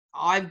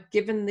I've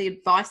given the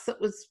advice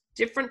that was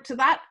different to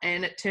that,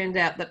 and it turned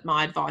out that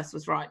my advice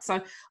was right. So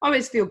I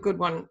always feel good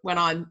when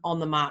I'm on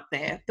the mark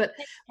there. But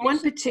one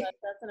particular,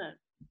 doesn't it?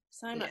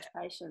 So much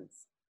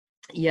patience.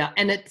 Yeah,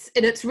 and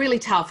it's really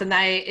tough, and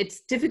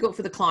it's difficult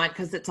for the client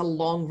because it's a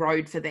long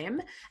road for them,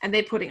 and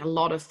they're putting a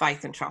lot of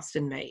faith and trust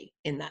in me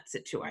in that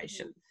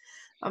situation.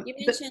 You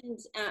mentioned,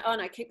 oh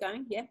no, keep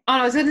going. Yeah. Oh,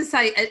 I was going to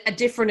say a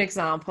different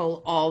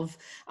example of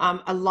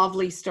a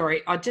lovely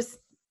story.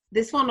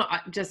 This one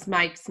just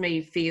makes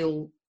me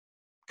feel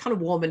kind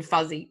of warm and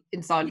fuzzy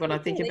inside when I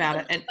think about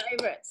it. And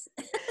favorites.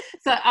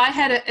 So I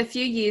had a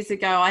few years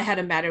ago, I had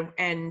a matter,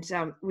 and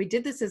we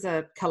did this as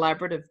a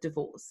collaborative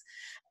divorce.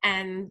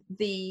 And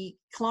the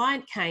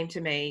client came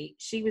to me.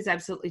 She was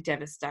absolutely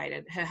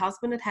devastated. Her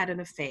husband had had an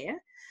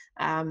affair,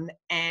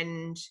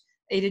 and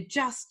it had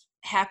just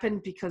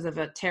happened because of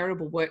a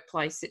terrible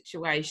workplace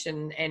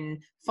situation,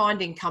 and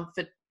finding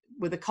comfort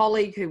with a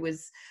colleague who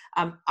was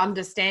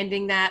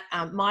understanding that.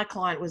 My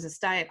client was a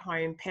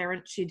stay-at-home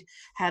parent. She'd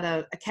had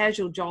a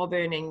casual job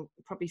earning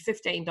probably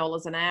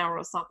 $15 an hour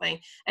or something,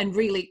 and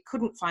really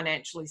couldn't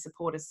financially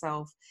support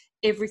herself.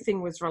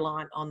 Everything was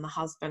reliant on the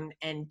husband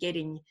and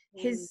getting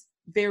his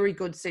very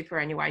good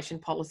superannuation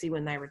policy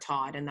when they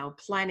retired, and they were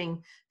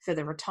planning for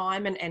the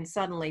retirement, and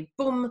suddenly,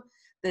 boom,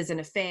 there's an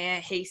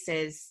affair. He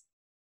says,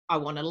 I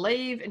want to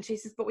leave. And she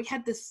says, but we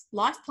had this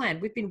life plan.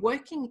 We've been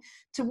working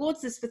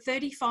towards this for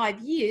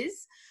 35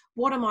 years.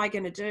 What am I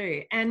going to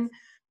do? And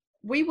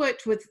we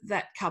worked with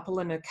that couple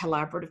in a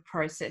collaborative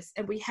process,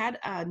 and we had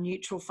a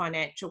neutral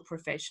financial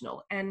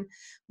professional. And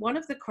one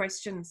of the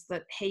questions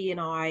that he and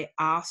I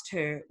asked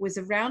her was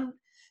around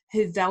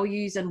her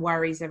values and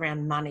worries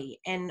around money.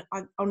 And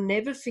I'll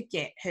never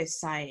forget her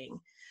saying,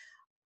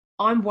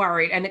 I'm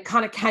worried. And it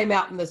kind of came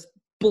out in this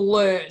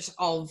blurt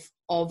of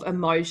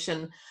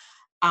emotion.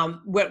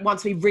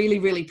 Once we really,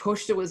 really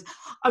pushed, it was,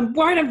 I'm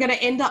worried I'm going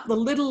to end up the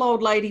little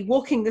old lady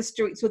walking the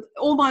streets with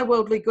all my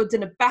worldly goods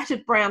in a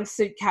battered brown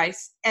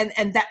suitcase,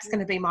 and that's going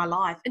to be my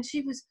life. And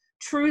she was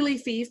truly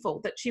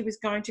fearful that she was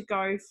going to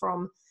go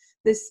from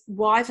this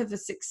wife of a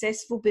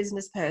successful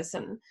business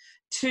person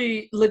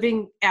to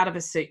living out of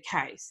a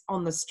suitcase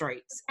on the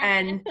streets.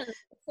 And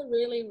it's a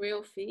really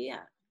real fear.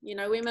 You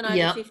know, women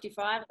over 55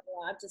 are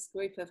the largest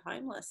group of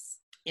homeless.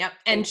 Yep.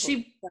 And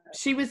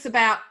she was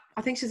about,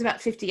 I think she was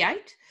about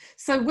 58.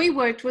 So we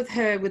worked with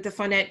her with the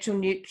financial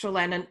neutral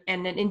and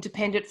an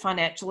independent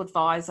financial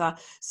advisor,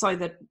 so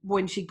that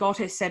when she got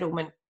her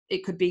settlement,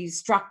 it could be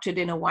structured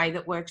in a way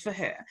that worked for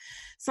her.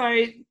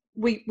 So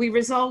we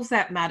resolved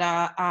that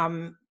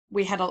matter.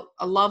 We had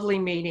a lovely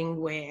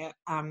meeting where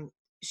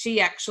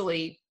she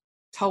actually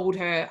told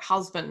her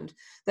husband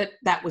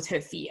that was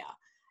her fear.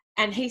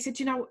 And he said,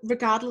 you know,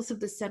 regardless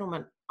of the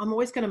settlement, I'm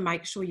always going to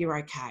make sure you're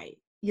okay.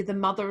 You're the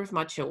mother of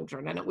my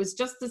children. And it was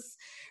just this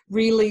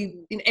really,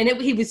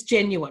 and he was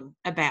genuine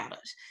about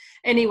it.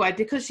 Anyway,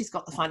 because she's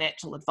got the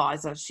financial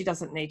advisor, she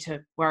doesn't need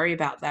to worry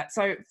about that.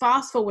 So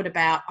fast forward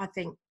about, I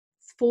think,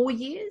 4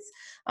 years,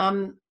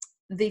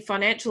 the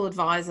financial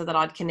advisor that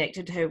I'd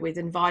connected her with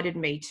invited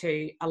me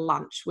to a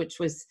lunch, which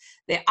was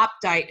their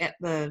update at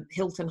the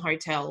Hilton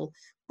Hotel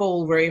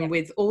ballroom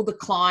with all the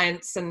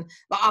clients and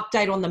the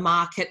update on the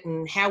market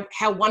and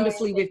how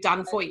wonderfully we've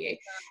done for you.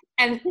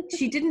 And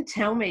she didn't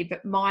tell me,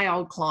 but my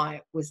old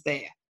client was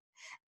there.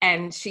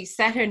 And she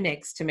sat her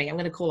next to me. I'm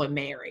going to call her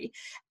Mary.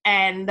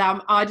 And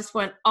I just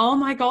went, oh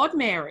my God,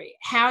 Mary,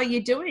 how are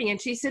you doing?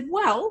 And she said,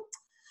 well,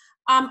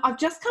 I've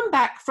just come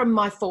back from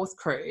my 4th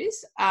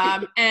cruise,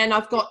 and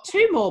I've got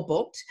 2 more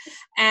booked,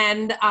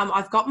 and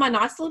I've got my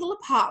nice little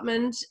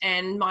apartment,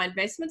 and my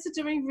investments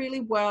are doing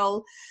really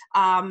well.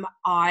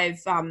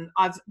 I've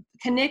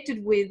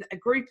connected with a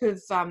group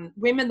of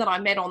women that I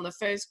met on the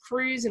first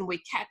cruise, and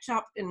we catch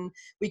up and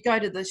we go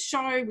to the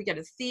show, we go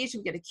to theatre,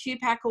 we go to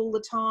QPAC all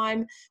the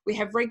time. We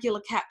have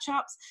regular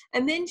catch-ups.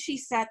 And then she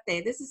sat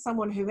there. This is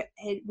someone who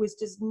was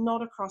just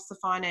not across the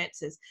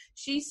finances.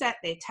 She sat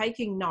there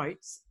taking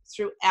notes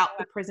throughout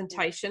the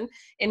presentation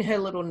in her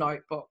little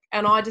notebook.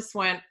 And I just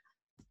went,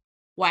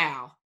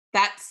 wow,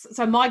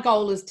 so my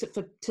goal is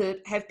to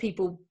have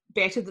people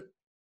better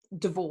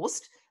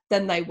divorced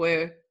than they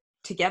were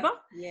together.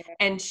 Yeah.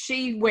 And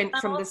she went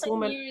from this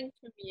woman. Hearing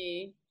from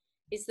you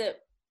is that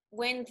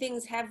when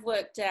things have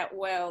worked out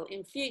well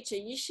in future,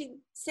 you should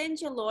send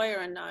your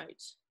lawyer a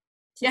note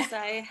to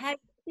say, hey,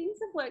 things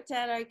have worked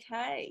out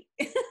okay.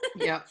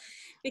 Yeah.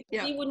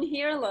 Because you wouldn't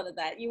hear a lot of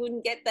that. You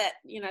wouldn't get that,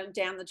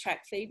 down the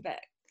track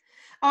feedback.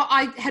 Oh,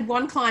 I had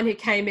one client who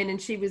came in and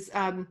she was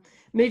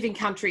moving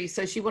countries,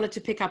 so she wanted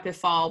to pick up her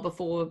file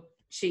before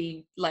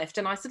she left.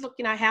 And I said, look,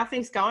 how are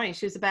things going?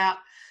 She was about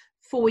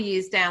 4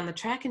 years down the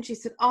track, and she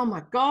said, oh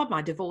my God,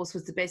 my divorce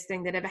was the best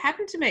thing that ever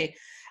happened to me.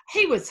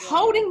 He was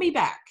holding me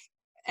back.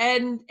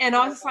 And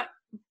I was like,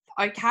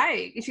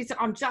 okay. And she said,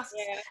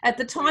 at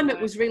the time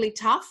it was really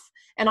tough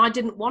and I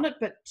didn't want it,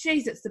 but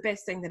geez, it's the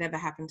best thing that ever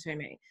happened to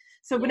me.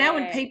 So now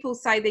when people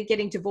say they're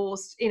getting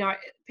divorced,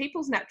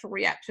 people's natural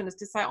reaction is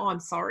to say, oh, I'm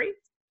sorry.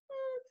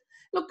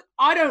 Look,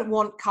 I don't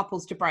want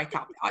couples to break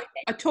up.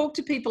 I talk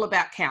to people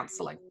about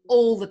counselling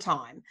all the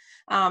time.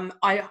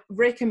 I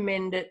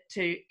recommend it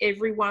to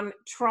everyone.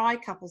 Try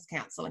couples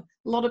counselling.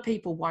 A lot of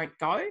people won't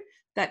go.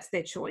 That's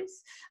their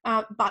choice.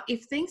 But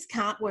if things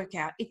can't work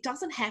out, it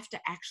doesn't have to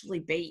actually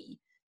be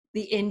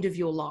the end of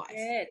your life.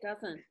 Yeah, it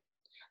doesn't.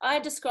 I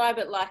describe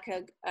it like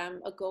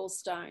a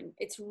gallstone.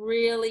 It's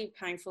really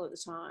painful at the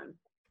time.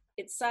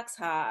 It sucks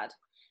hard.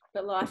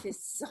 But life is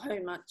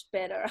so much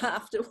better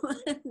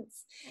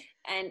afterwards.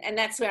 And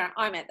that's where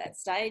I'm at that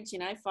stage,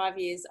 5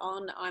 years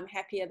on, I'm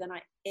happier than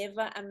I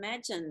ever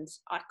imagined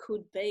I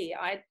could be.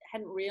 I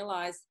hadn't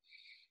realised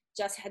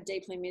just how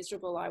deeply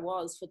miserable I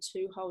was for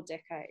 2 whole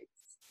decades.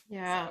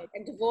 Yeah. So,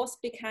 and divorce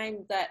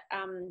became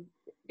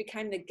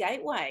the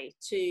gateway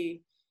to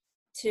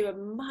a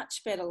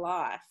much better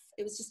life.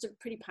 It was just a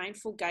pretty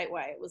painful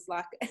gateway. It was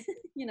like,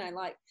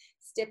 like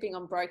stepping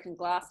on broken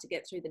glass to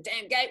get through the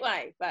damn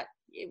gateway. But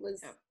it was...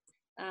 Yeah.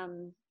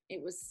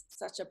 it was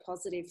such a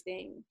positive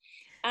thing.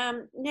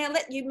 Now,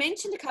 you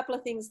mentioned a couple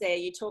of things there.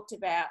 You talked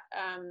about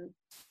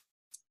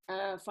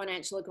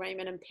financial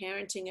agreement and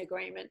parenting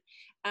agreement,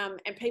 and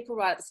people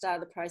right at the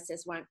start of the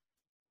process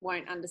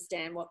won't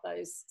understand what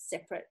those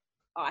separate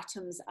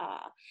items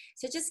are.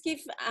 So just give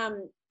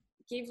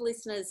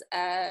listeners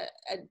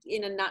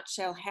in a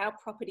nutshell how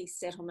property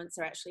settlements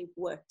are actually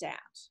worked out.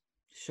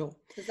 Sure,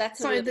 because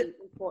that's a really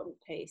important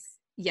piece.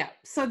 Yeah,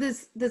 so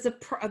there's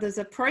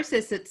a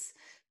process that's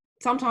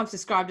sometimes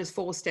described as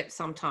 4 steps,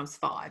 sometimes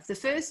 5. The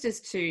first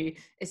is to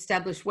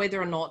establish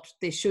whether or not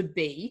there should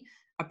be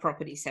a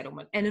property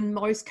settlement. And in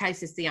most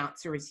cases, the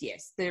answer is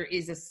yes. There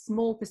is a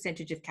small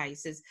percentage of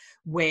cases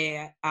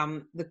where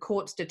the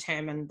courts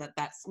determine that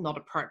that's not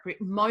appropriate.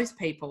 Most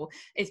people,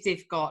 if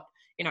they've got,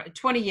 a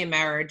 20-year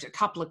marriage, a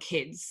couple of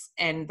kids,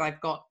 and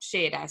they've got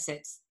shared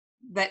assets,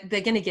 that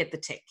they're going to get the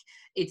tick.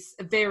 It's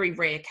a very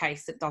rare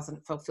case that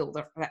doesn't fulfill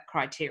that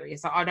criteria.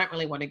 So I don't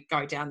really want to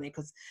go down there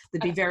because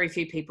there'd be very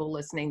few people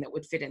listening that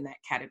would fit in that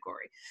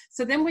category.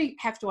 So then we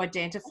have to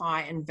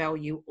identify and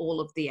value all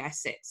of the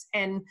assets.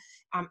 And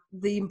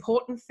the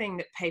important thing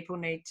that people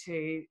need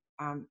to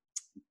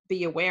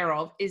be aware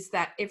of is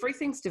that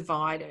everything's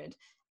divided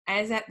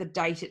as at the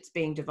date it's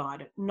being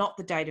divided, not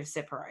the date of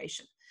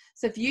separation.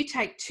 So if you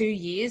take 2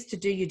 years to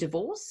do your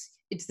divorce,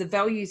 it's the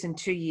values in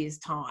 2 years'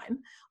 time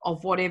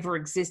of whatever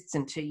exists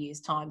in 2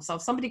 years' time. So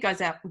if somebody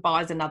goes out and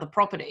buys another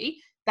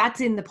property,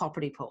 that's in the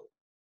property pool.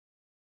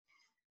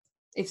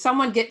 If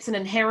someone gets an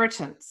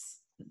inheritance,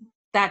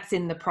 that's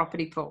in the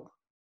property pool.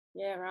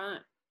 Yeah, right.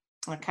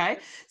 Okay.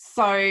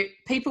 So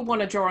people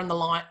want to draw on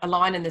a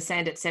line in the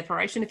sand at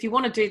separation. If you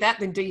want to do that,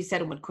 then do your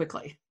settlement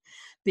quickly,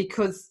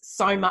 because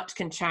so much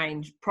can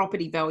change.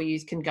 Property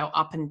values can go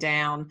up and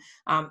down.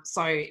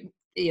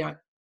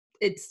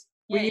 It's,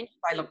 we usually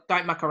say, look,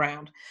 don't muck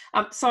around.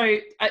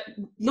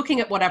 Looking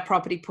at what our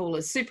property pool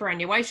is,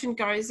 superannuation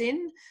goes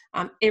in,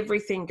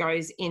 everything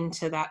goes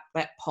into that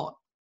pot.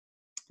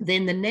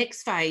 Then the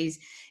next phase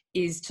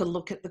is to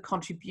look at the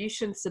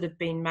contributions that have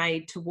been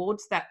made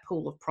towards that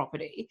pool of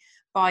property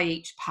by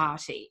each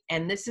party.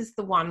 And this is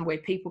the one where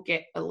people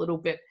get a little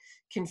bit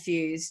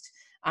confused,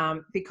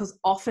 because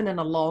often in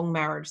a long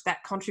marriage,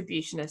 that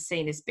contribution is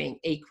seen as being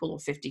equal or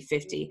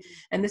 50-50.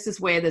 And this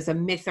is where there's a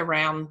myth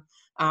around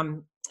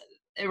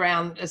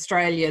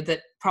Australia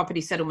that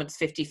property settlement's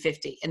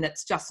 50-50, and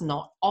it's just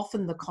not.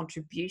 Often the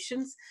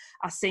contributions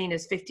are seen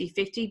as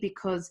 50-50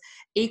 because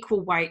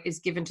equal weight is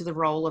given to the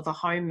role of a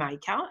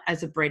homemaker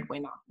as a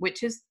breadwinner,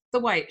 which is the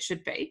way it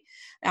should be.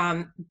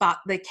 But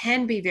there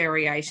can be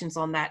variations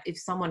on that if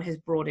someone has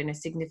brought in a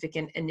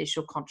significant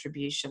initial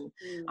contribution.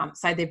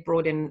 Say they've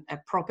brought in a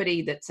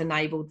property that's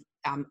enabled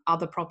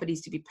other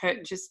properties to be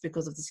purchased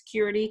because of the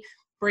security,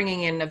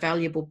 bringing in a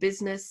valuable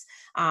business,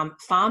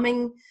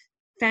 farming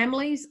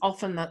families,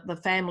 often the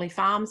family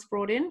farms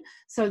brought in.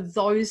 So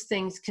those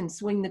things can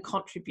swing the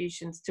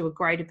contributions to a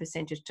greater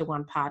percentage to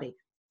one party.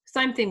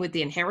 Same thing with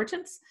the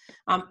inheritance,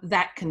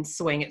 that can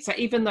swing it. So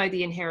even though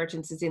the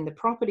inheritance is in the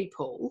property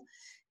pool,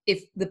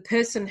 if the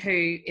person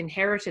who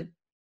inherited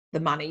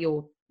the money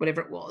or whatever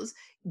it was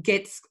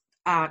gets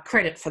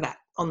credit for that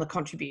on the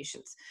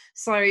contributions.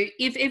 So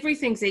if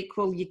everything's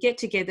equal, you get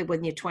together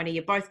when you're 20,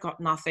 you both got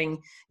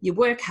nothing, you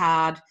work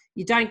hard,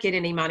 you don't get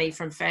any money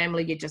from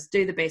family, you just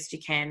do the best you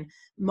can.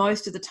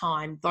 Most of the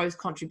time, those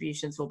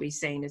contributions will be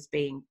seen as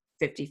being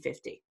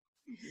 50-50.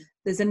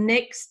 There's a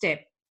next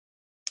step,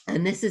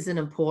 and this is an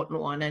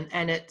important one,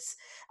 and it's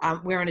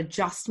where an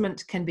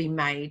adjustment can be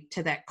made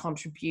to that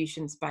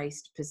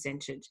contributions-based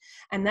percentage.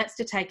 And that's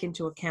to take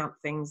into account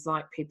things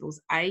like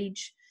people's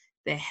age,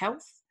 their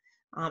health,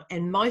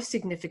 and most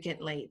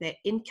significantly, their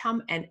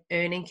income and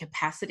earning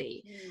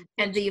capacity,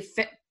 and the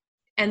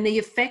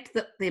effect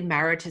that their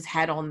marriage has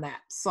had on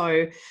that.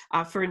 So,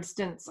 for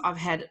instance, I've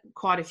had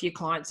quite a few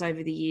clients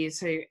over the years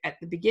who, at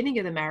the beginning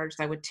of the marriage,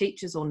 they were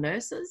teachers or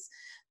nurses.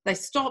 They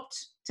stopped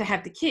to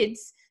have the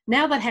kids.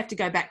 Now they'd have to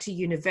go back to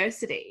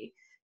university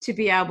to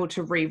be able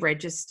to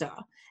re-register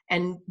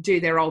and do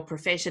their old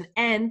profession,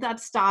 and they'd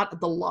start at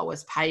the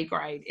lowest pay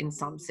grade in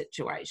some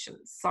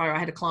situations. So I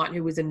had a client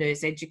who was a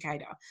nurse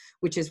educator,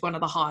 which is one of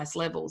the highest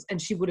levels,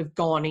 and she would have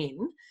gone in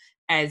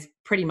as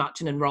pretty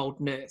much an enrolled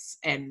nurse.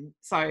 And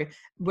so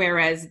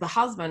whereas the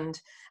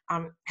husband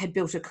had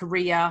built a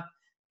career,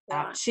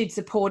 she'd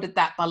supported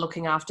that by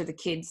looking after the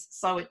kids.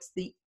 So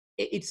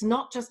it's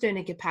not just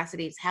earning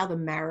capacity, it's how the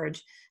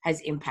marriage has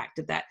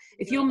impacted that.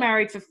 If you're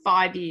married for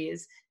 5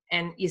 years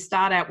and you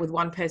start out with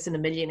one person a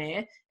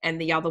millionaire and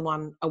the other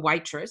one a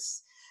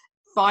waitress,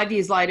 5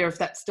 years later, if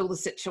that's still the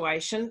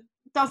situation,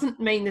 doesn't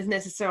mean there's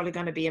necessarily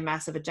going to be a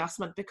massive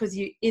adjustment because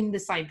you're in the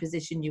same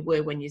position you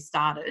were when you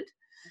started.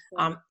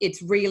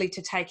 It's really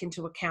to take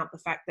into account the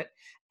fact that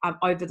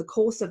over the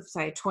course of,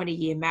 say, a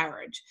 20-year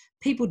marriage,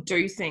 people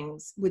do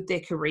things with their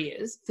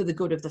careers for the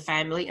good of the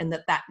family, and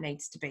that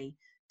needs to be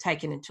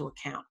taken into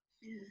account.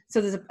 So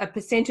there's a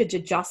percentage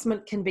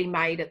adjustment can be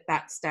made at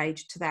that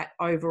stage to that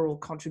overall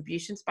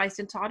contributions-based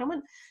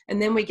entitlement,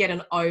 and then we get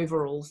an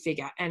overall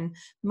figure. And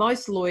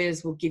most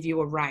lawyers will give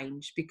you a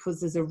range because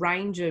there's a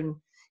range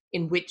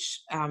in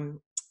which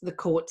the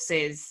court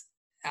says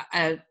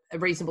a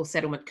reasonable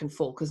settlement can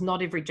fall, because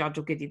not every judge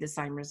will give you the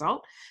same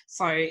result.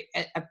 So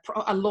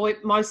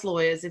most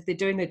lawyers, if they're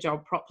doing their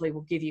job properly,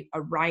 will give you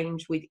a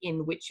range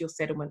within which your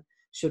settlement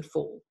should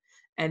fall.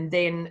 And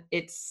then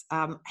it's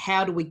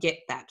how do we get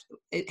that?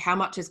 How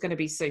much is going to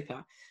be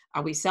super?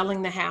 Are we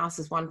selling the house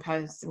as one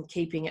person,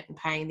 keeping it and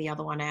paying the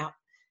other one out?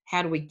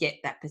 How do we get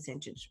that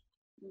percentage?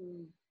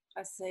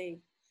 I see.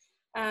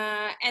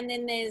 And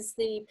then there's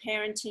the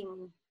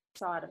parenting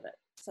side of it.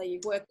 So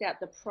you've worked out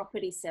the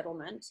property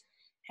settlement.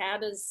 How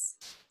does,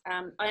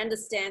 I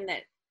understand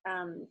that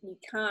you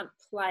can't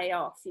play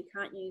off, you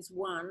can't use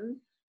one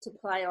to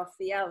play off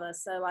the other.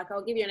 So like,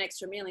 I'll give you an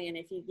extra million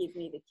if you give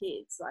me the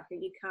kids. Like,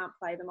 you can't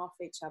play them off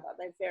each other.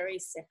 They're very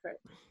separate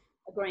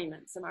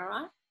agreements. Am I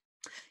right?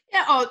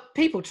 Yeah,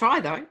 people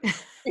try though.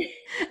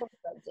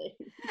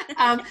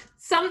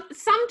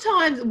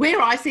 Sometimes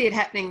where I see it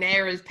happening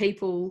there is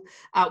people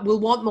will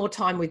want more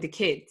time with the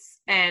kids,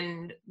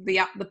 and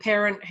the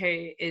parent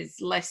who is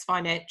less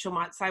financial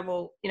might say,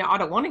 well, I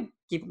don't want to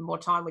give them more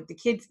time with the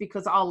kids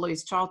because I'll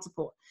lose child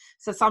support.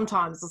 So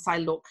sometimes they'll say,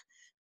 look,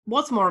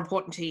 what's more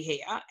important to you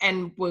here?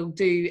 And we'll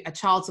do a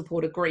child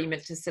support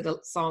agreement to sit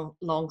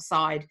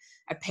alongside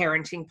a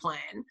parenting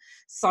plan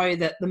so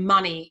that the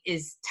money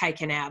is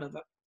taken out of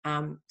it.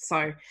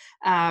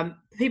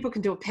 People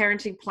can do a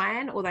parenting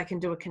plan or they can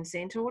do a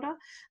consent order.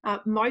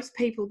 Most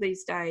people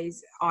these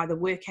days either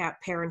work out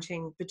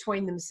parenting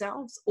between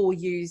themselves or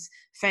use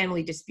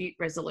family dispute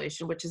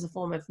resolution, which is a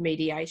form of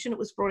mediation. It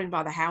was brought in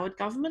by the Howard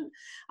government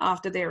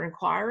after their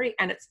inquiry,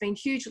 and it's been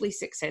hugely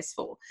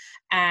successful.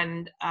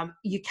 And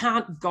you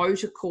can't go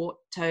to court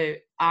to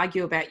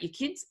argue about your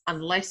kids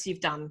unless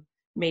you've done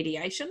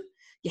mediation.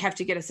 You have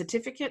to get a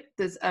certificate.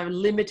 There's a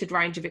limited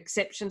range of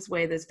exceptions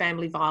where there's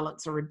family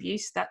violence or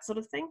abuse, that sort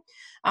of thing.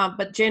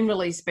 But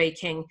generally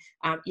speaking,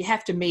 you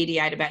have to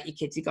mediate about your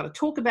kids. You've got to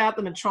talk about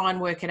them and try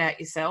and work it out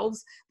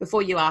yourselves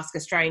before you ask a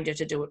stranger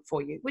to do it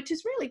for you, which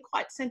is really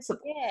quite sensible.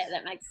 Yeah,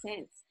 that makes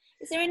sense.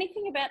 Is there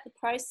anything about the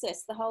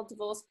process, the whole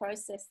divorce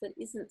process, that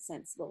isn't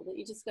sensible, that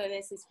you just go,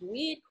 there's this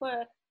weird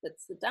quirk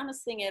that's the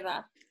dumbest thing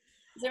ever?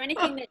 Is there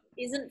anything that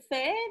isn't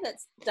fair,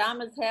 that's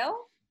dumb as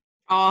hell?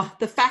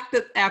 The fact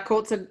that our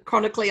courts are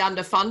chronically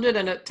underfunded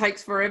and it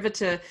takes forever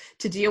to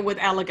deal with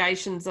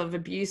allegations of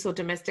abuse or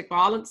domestic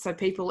violence. So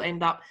people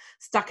end up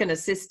stuck in a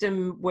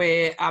system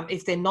where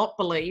if they're not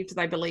believed,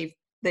 they believe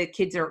their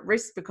kids are at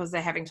risk because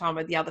they're having time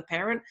with the other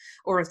parent.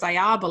 Or if they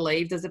are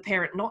believed, there's a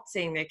parent not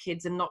seeing their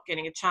kids and not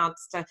getting a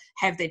chance to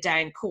have their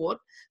day in court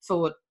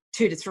for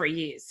 2 to 3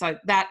 years. So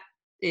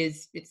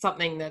it's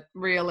something that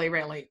really,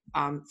 really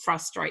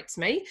frustrates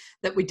me,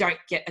 that we don't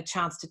get a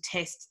chance to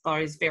test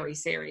those very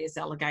serious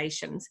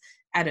allegations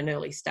at an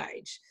early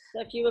stage.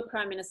 So if you were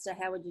Prime Minister,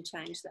 how would you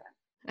change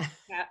that?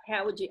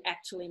 How would you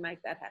actually make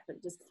that happen?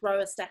 Just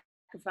throw a stack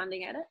of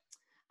funding at it?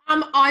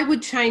 I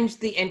would change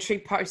the entry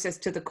process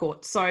to the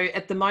court. So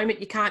at the moment,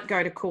 you can't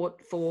go to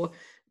court for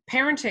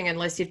parenting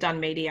unless you've done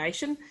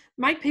mediation.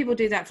 Make people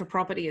do that for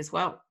property as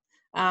well.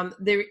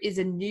 There is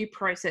a new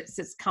process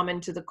that's come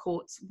into the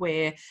courts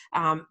where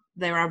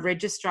there are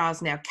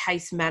registrars now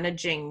case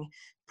managing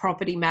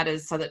property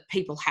matters so that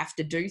people have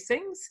to do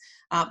things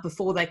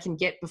before they can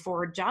get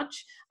before a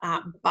judge.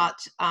 But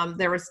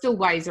there are still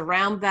ways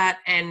around that,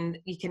 and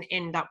you can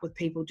end up with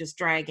people just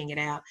dragging it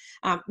out.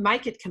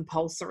 Make it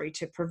compulsory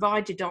to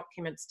provide your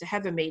documents, to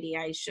have a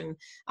mediation,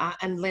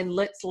 and then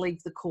let's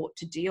leave the court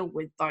to deal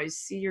with those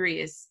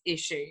serious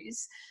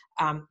issues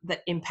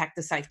that impact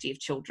the safety of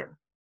children,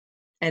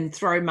 and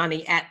throw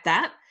money at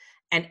that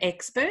and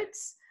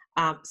experts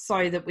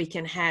so that we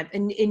can have,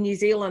 in New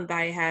Zealand,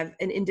 they have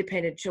an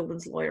independent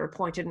children's lawyer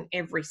appointed in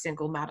every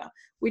single matter.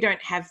 We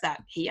don't have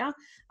that here.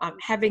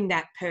 Having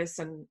that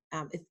person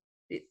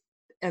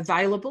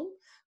available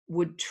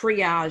would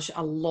triage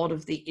a lot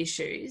of the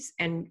issues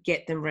and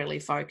get them really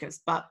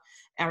focused. But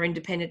our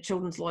independent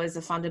children's lawyers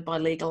are funded by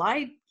legal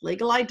aid.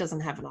 Legal aid doesn't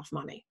have enough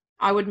money.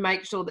 I would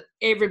make sure that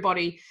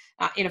everybody,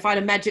 if I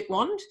had a magic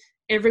wand,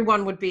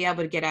 everyone would be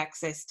able to get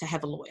access to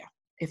have a lawyer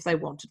if they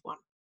wanted one.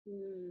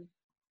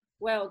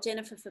 Well,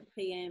 Jennifer for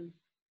PM.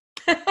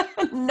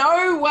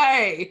 No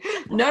way.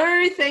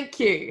 No, thank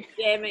you.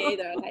 Yeah, me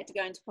either. I'd hate to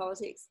go into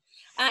politics.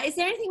 Is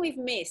there anything we've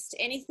missed?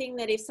 Anything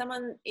that if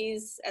someone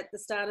is at the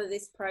start of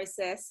this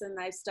process and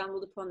they've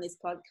stumbled upon this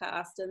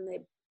podcast and their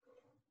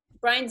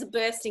brains are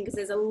bursting because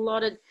there's a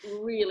lot of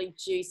really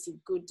juicy,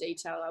 good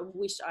detail. I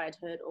wish I had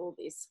heard all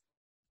this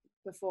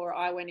before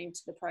I went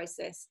into the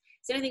process.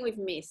 Is there anything we've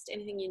missed?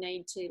 Anything you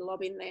need to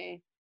lob in there?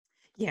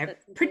 Yeah,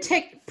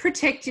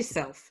 protect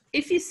yourself.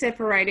 If you're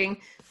separating,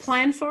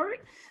 plan for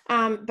it.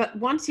 But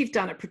once you've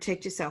done it,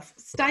 protect yourself.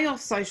 Stay off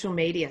social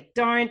media.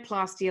 Don't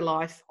plaster your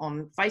life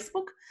on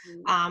Facebook.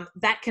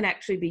 That can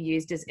actually be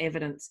used as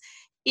evidence.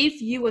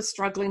 if you are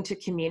struggling to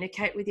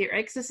communicate with your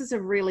ex, this is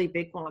a really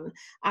big one.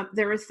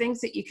 There are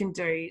things that you can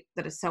do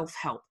that are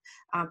self-help.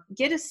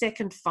 Get a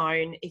second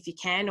phone if you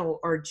can, or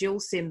a dual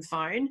SIM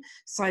phone,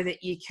 so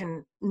that you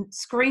can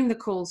screen the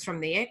calls from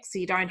the ex so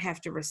you don't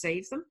have to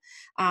receive them.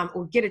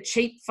 Or get a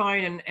cheap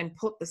phone and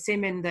put the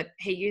SIM in that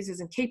he uses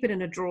and keep it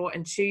in a drawer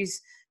and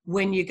choose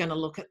when you're going to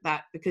look at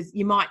that, because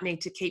you might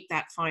need to keep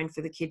that phone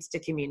for the kids to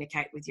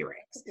communicate with your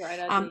ex. Great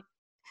idea.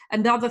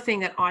 Another thing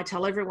that I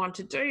tell everyone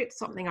to do, it's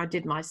something I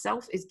did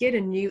myself, is get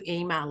a new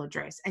email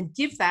address and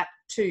give that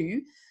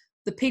to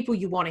the people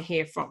you want to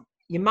hear from.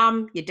 Your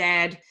mum, your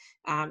dad,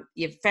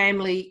 your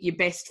family, your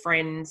best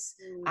friends,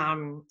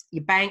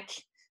 your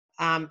bank,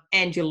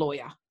 and your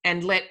lawyer.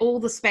 And let all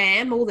the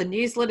spam, all the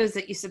newsletters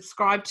that you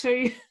subscribe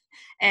to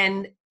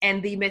and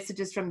the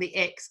messages from the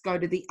ex go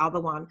to the other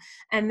one.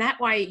 And that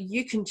way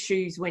you can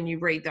choose when you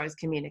read those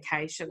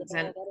communications.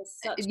 Yeah,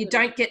 and you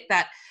don't get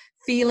that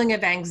feeling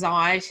of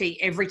anxiety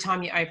every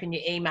time you open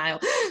your email.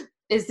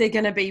 Is there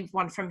going to be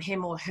one from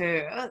him or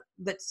her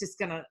that's just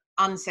going to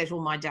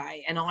unsettle my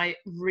day? And I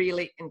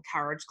really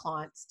encourage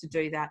clients to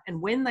do that. And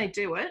when they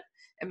do it,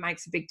 it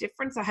makes a big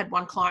difference. I had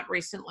one client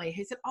recently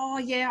who said, oh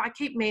yeah, I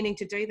keep meaning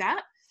to do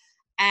that.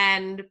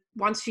 And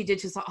once she did,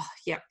 she's like, oh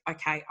yeah,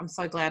 okay, I'm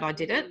so glad I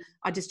did it.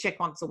 I just check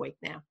once a week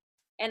now.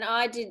 And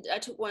I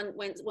took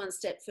one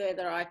step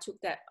further. I took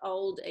that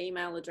old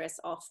email address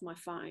off my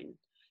phone.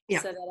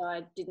 So that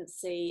I didn't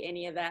see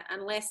any of that,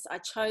 unless I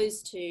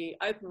chose to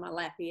open my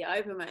Lappy,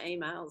 open my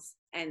emails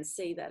and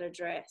see that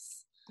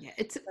address. Yeah,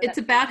 it's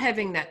about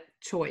having that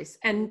choice.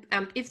 And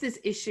if there's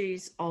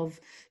issues of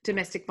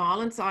domestic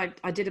violence, I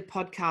did a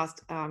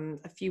podcast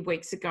a few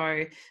weeks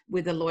ago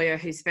with a lawyer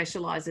who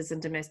specialises in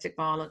domestic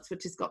violence,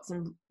 which has got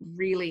some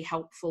really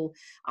helpful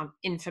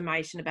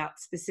information about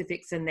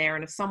specifics in there.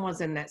 And if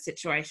someone's in that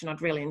situation,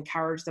 I'd really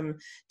encourage them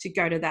to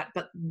go to that.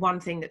 But one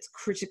thing that's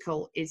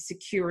critical is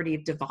security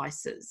of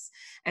devices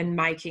and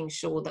making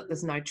sure that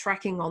there's no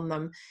tracking on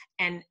them,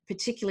 and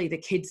particularly the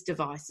kids'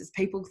 devices.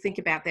 People think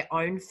about their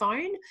own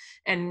phone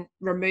and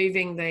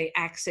removing the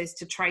access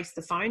to trace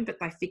the phone, but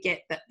they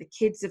forget that the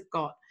kids have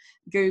got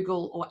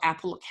Google or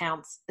Apple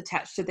accounts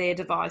attached to their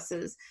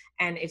devices.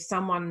 And if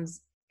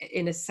someone's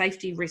in a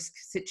safety risk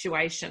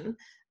situation,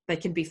 they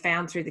can be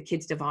found through the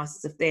kids'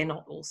 devices if they're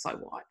not also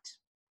wiped.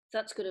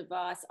 Such good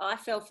advice. I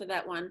fell for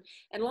that one.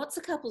 And lots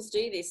of couples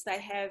do this.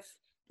 They have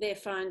their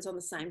phones on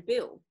the same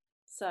bill.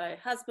 So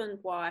husband,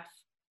 wife,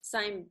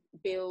 same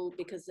bill,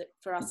 because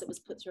for us it was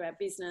put through our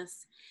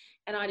business.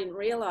 And I didn't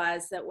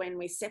realise that when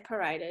we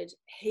separated,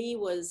 he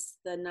was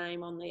the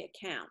name on the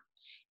account,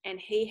 and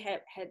he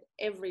had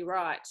every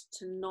right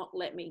to not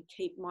let me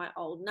keep my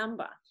old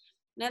number.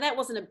 Now, that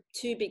wasn't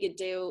too big a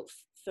deal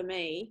for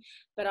me,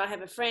 but I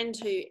have a friend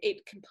who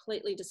it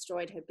completely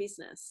destroyed her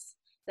business,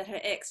 that her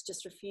ex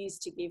just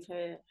refused to give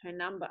her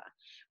number.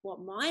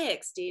 What my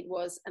ex did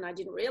was, and I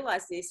didn't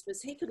realise this,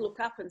 was he could look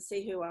up and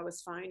see who I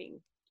was phoning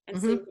and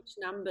see which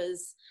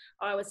numbers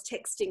I was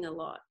texting a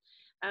lot.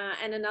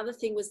 And another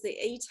thing was the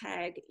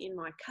e-tag in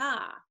my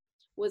car.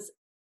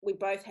 We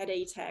both had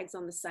e-tags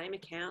on the same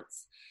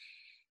accounts,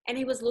 and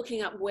he was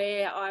looking up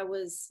where I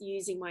was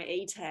using my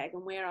e-tag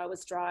and where I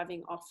was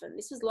driving often.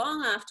 This was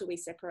long after we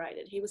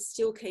separated. He was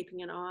still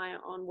keeping an eye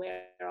on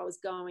where I was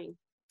going,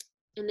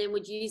 and then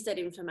would use that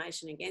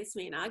information against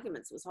me in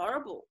arguments. It was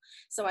horrible.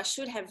 So I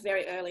should have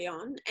very early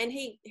on. And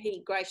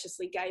he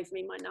graciously gave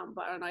me my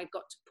number, and I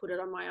got to put it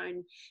on my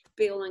own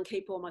bill and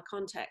keep all my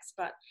contacts.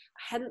 But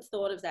I hadn't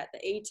thought of that.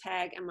 The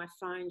e-tag and my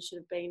phone should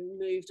have been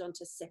moved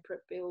onto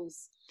separate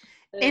bills.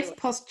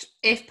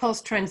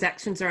 EFTPOS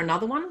transactions are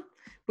another one.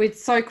 We're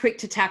so quick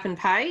to tap and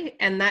pay,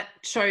 and that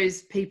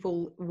shows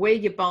people where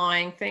you're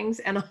buying things.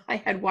 And I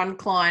had one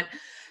client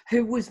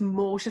who was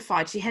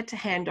mortified. She had to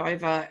hand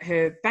over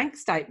her bank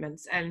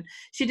statements, and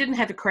she didn't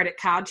have a credit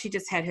card. She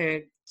just had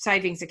her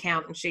savings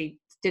account, and she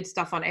did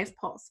stuff on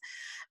EFTPOS.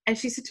 And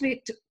she said to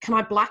me, can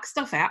I black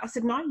stuff out? I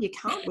said, no, you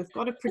can't. We've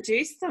got to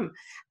produce them.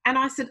 And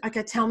I said,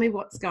 okay, tell me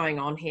what's going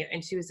on here.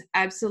 And she was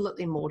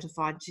absolutely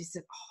mortified. She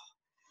said,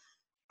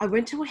 I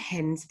went to a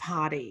hen's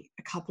party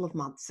a couple of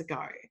months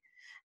ago,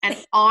 and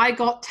I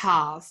got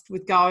tasked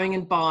with going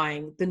and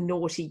buying the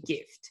naughty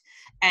gift.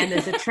 And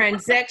there's a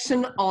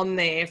transaction on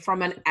there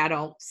from an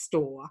adult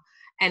store,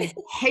 and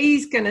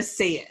he's going to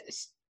see it.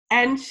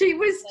 And she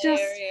was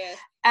just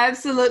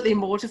absolutely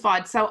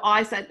mortified. So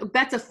I said,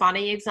 that's a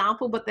funny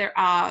example, but there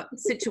are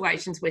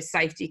situations where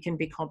safety can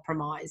be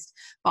compromised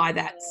by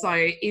that. So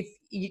if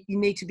you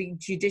need to be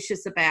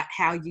judicious about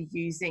how you're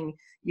using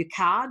your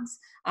cards,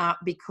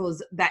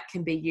 because that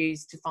can be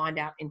used to find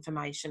out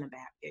information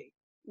about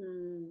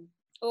you.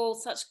 All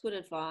such good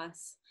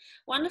advice.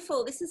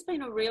 Wonderful. This has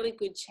been a really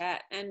good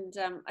chat. And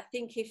I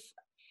think if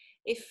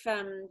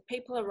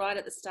people are right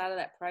at the start of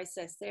that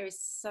process, there is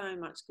so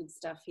much good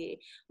stuff here.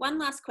 One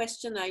last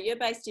question though. You're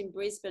based in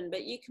Brisbane,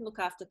 but you can look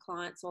after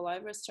clients all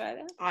over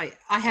Australia? I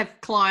have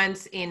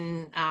clients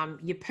in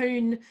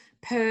Yeppoon,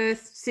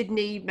 Perth,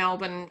 Sydney,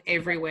 Melbourne,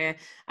 everywhere.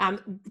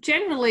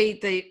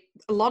 Generally,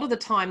 a lot of the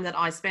time that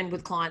I spend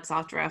with clients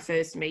after our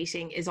first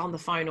meeting is on the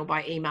phone or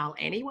by email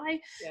anyway.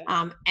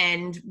 Yeah.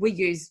 And we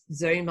use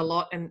Zoom a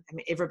lot, and I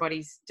mean,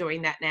 everybody's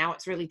doing that now.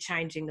 It's really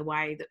changing the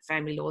way that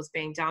family law is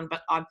being done.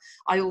 But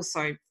I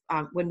also,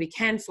 when we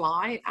can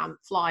fly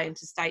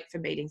interstate for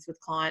meetings with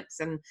clients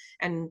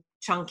and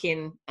chunk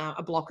in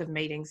a block of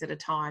meetings at a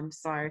time.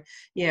 So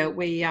yeah,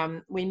 we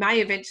may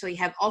eventually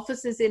have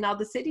offices in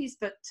other cities,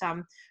 but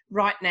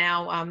right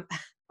now,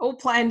 all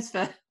plans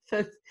for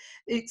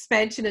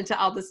expansion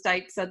into other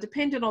states are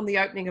dependent on the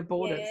opening of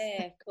borders.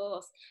 Yeah, of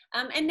course.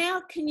 And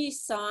now, can you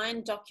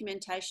sign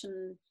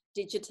documentation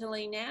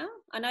digitally now?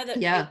 I know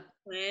that Yeah.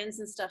 plans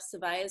and stuff,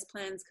 surveyors'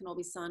 plans can all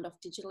be signed off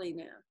digitally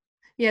now.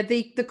 Yeah,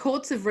 the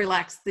courts have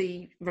relaxed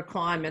the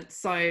requirements,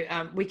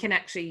 so we can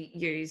actually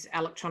use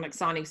electronic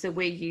signing. So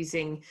we're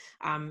using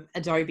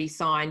Adobe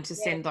Sign to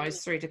send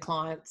those through to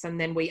clients, and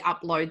then we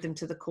upload them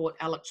to the court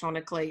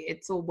electronically.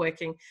 It's all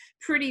working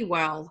pretty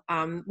well.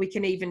 We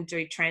can even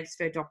do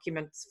transfer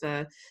documents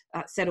for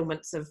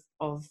settlements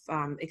of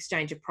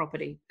exchange of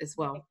property as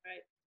well. Okay,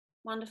 great.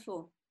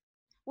 Wonderful.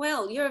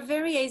 Well, you're a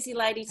very easy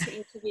lady to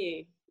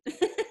interview.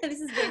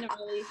 This has been a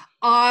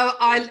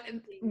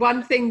really...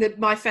 one thing that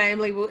my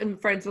family and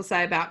friends will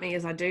say about me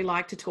is I do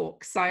like to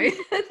talk. So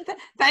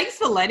thanks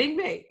for letting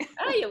me.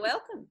 Oh, you're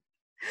welcome.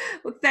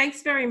 Well,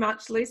 thanks very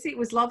much, Lucy. It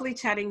was lovely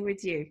chatting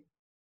with you.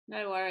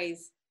 No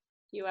worries.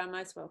 You are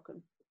most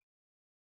welcome.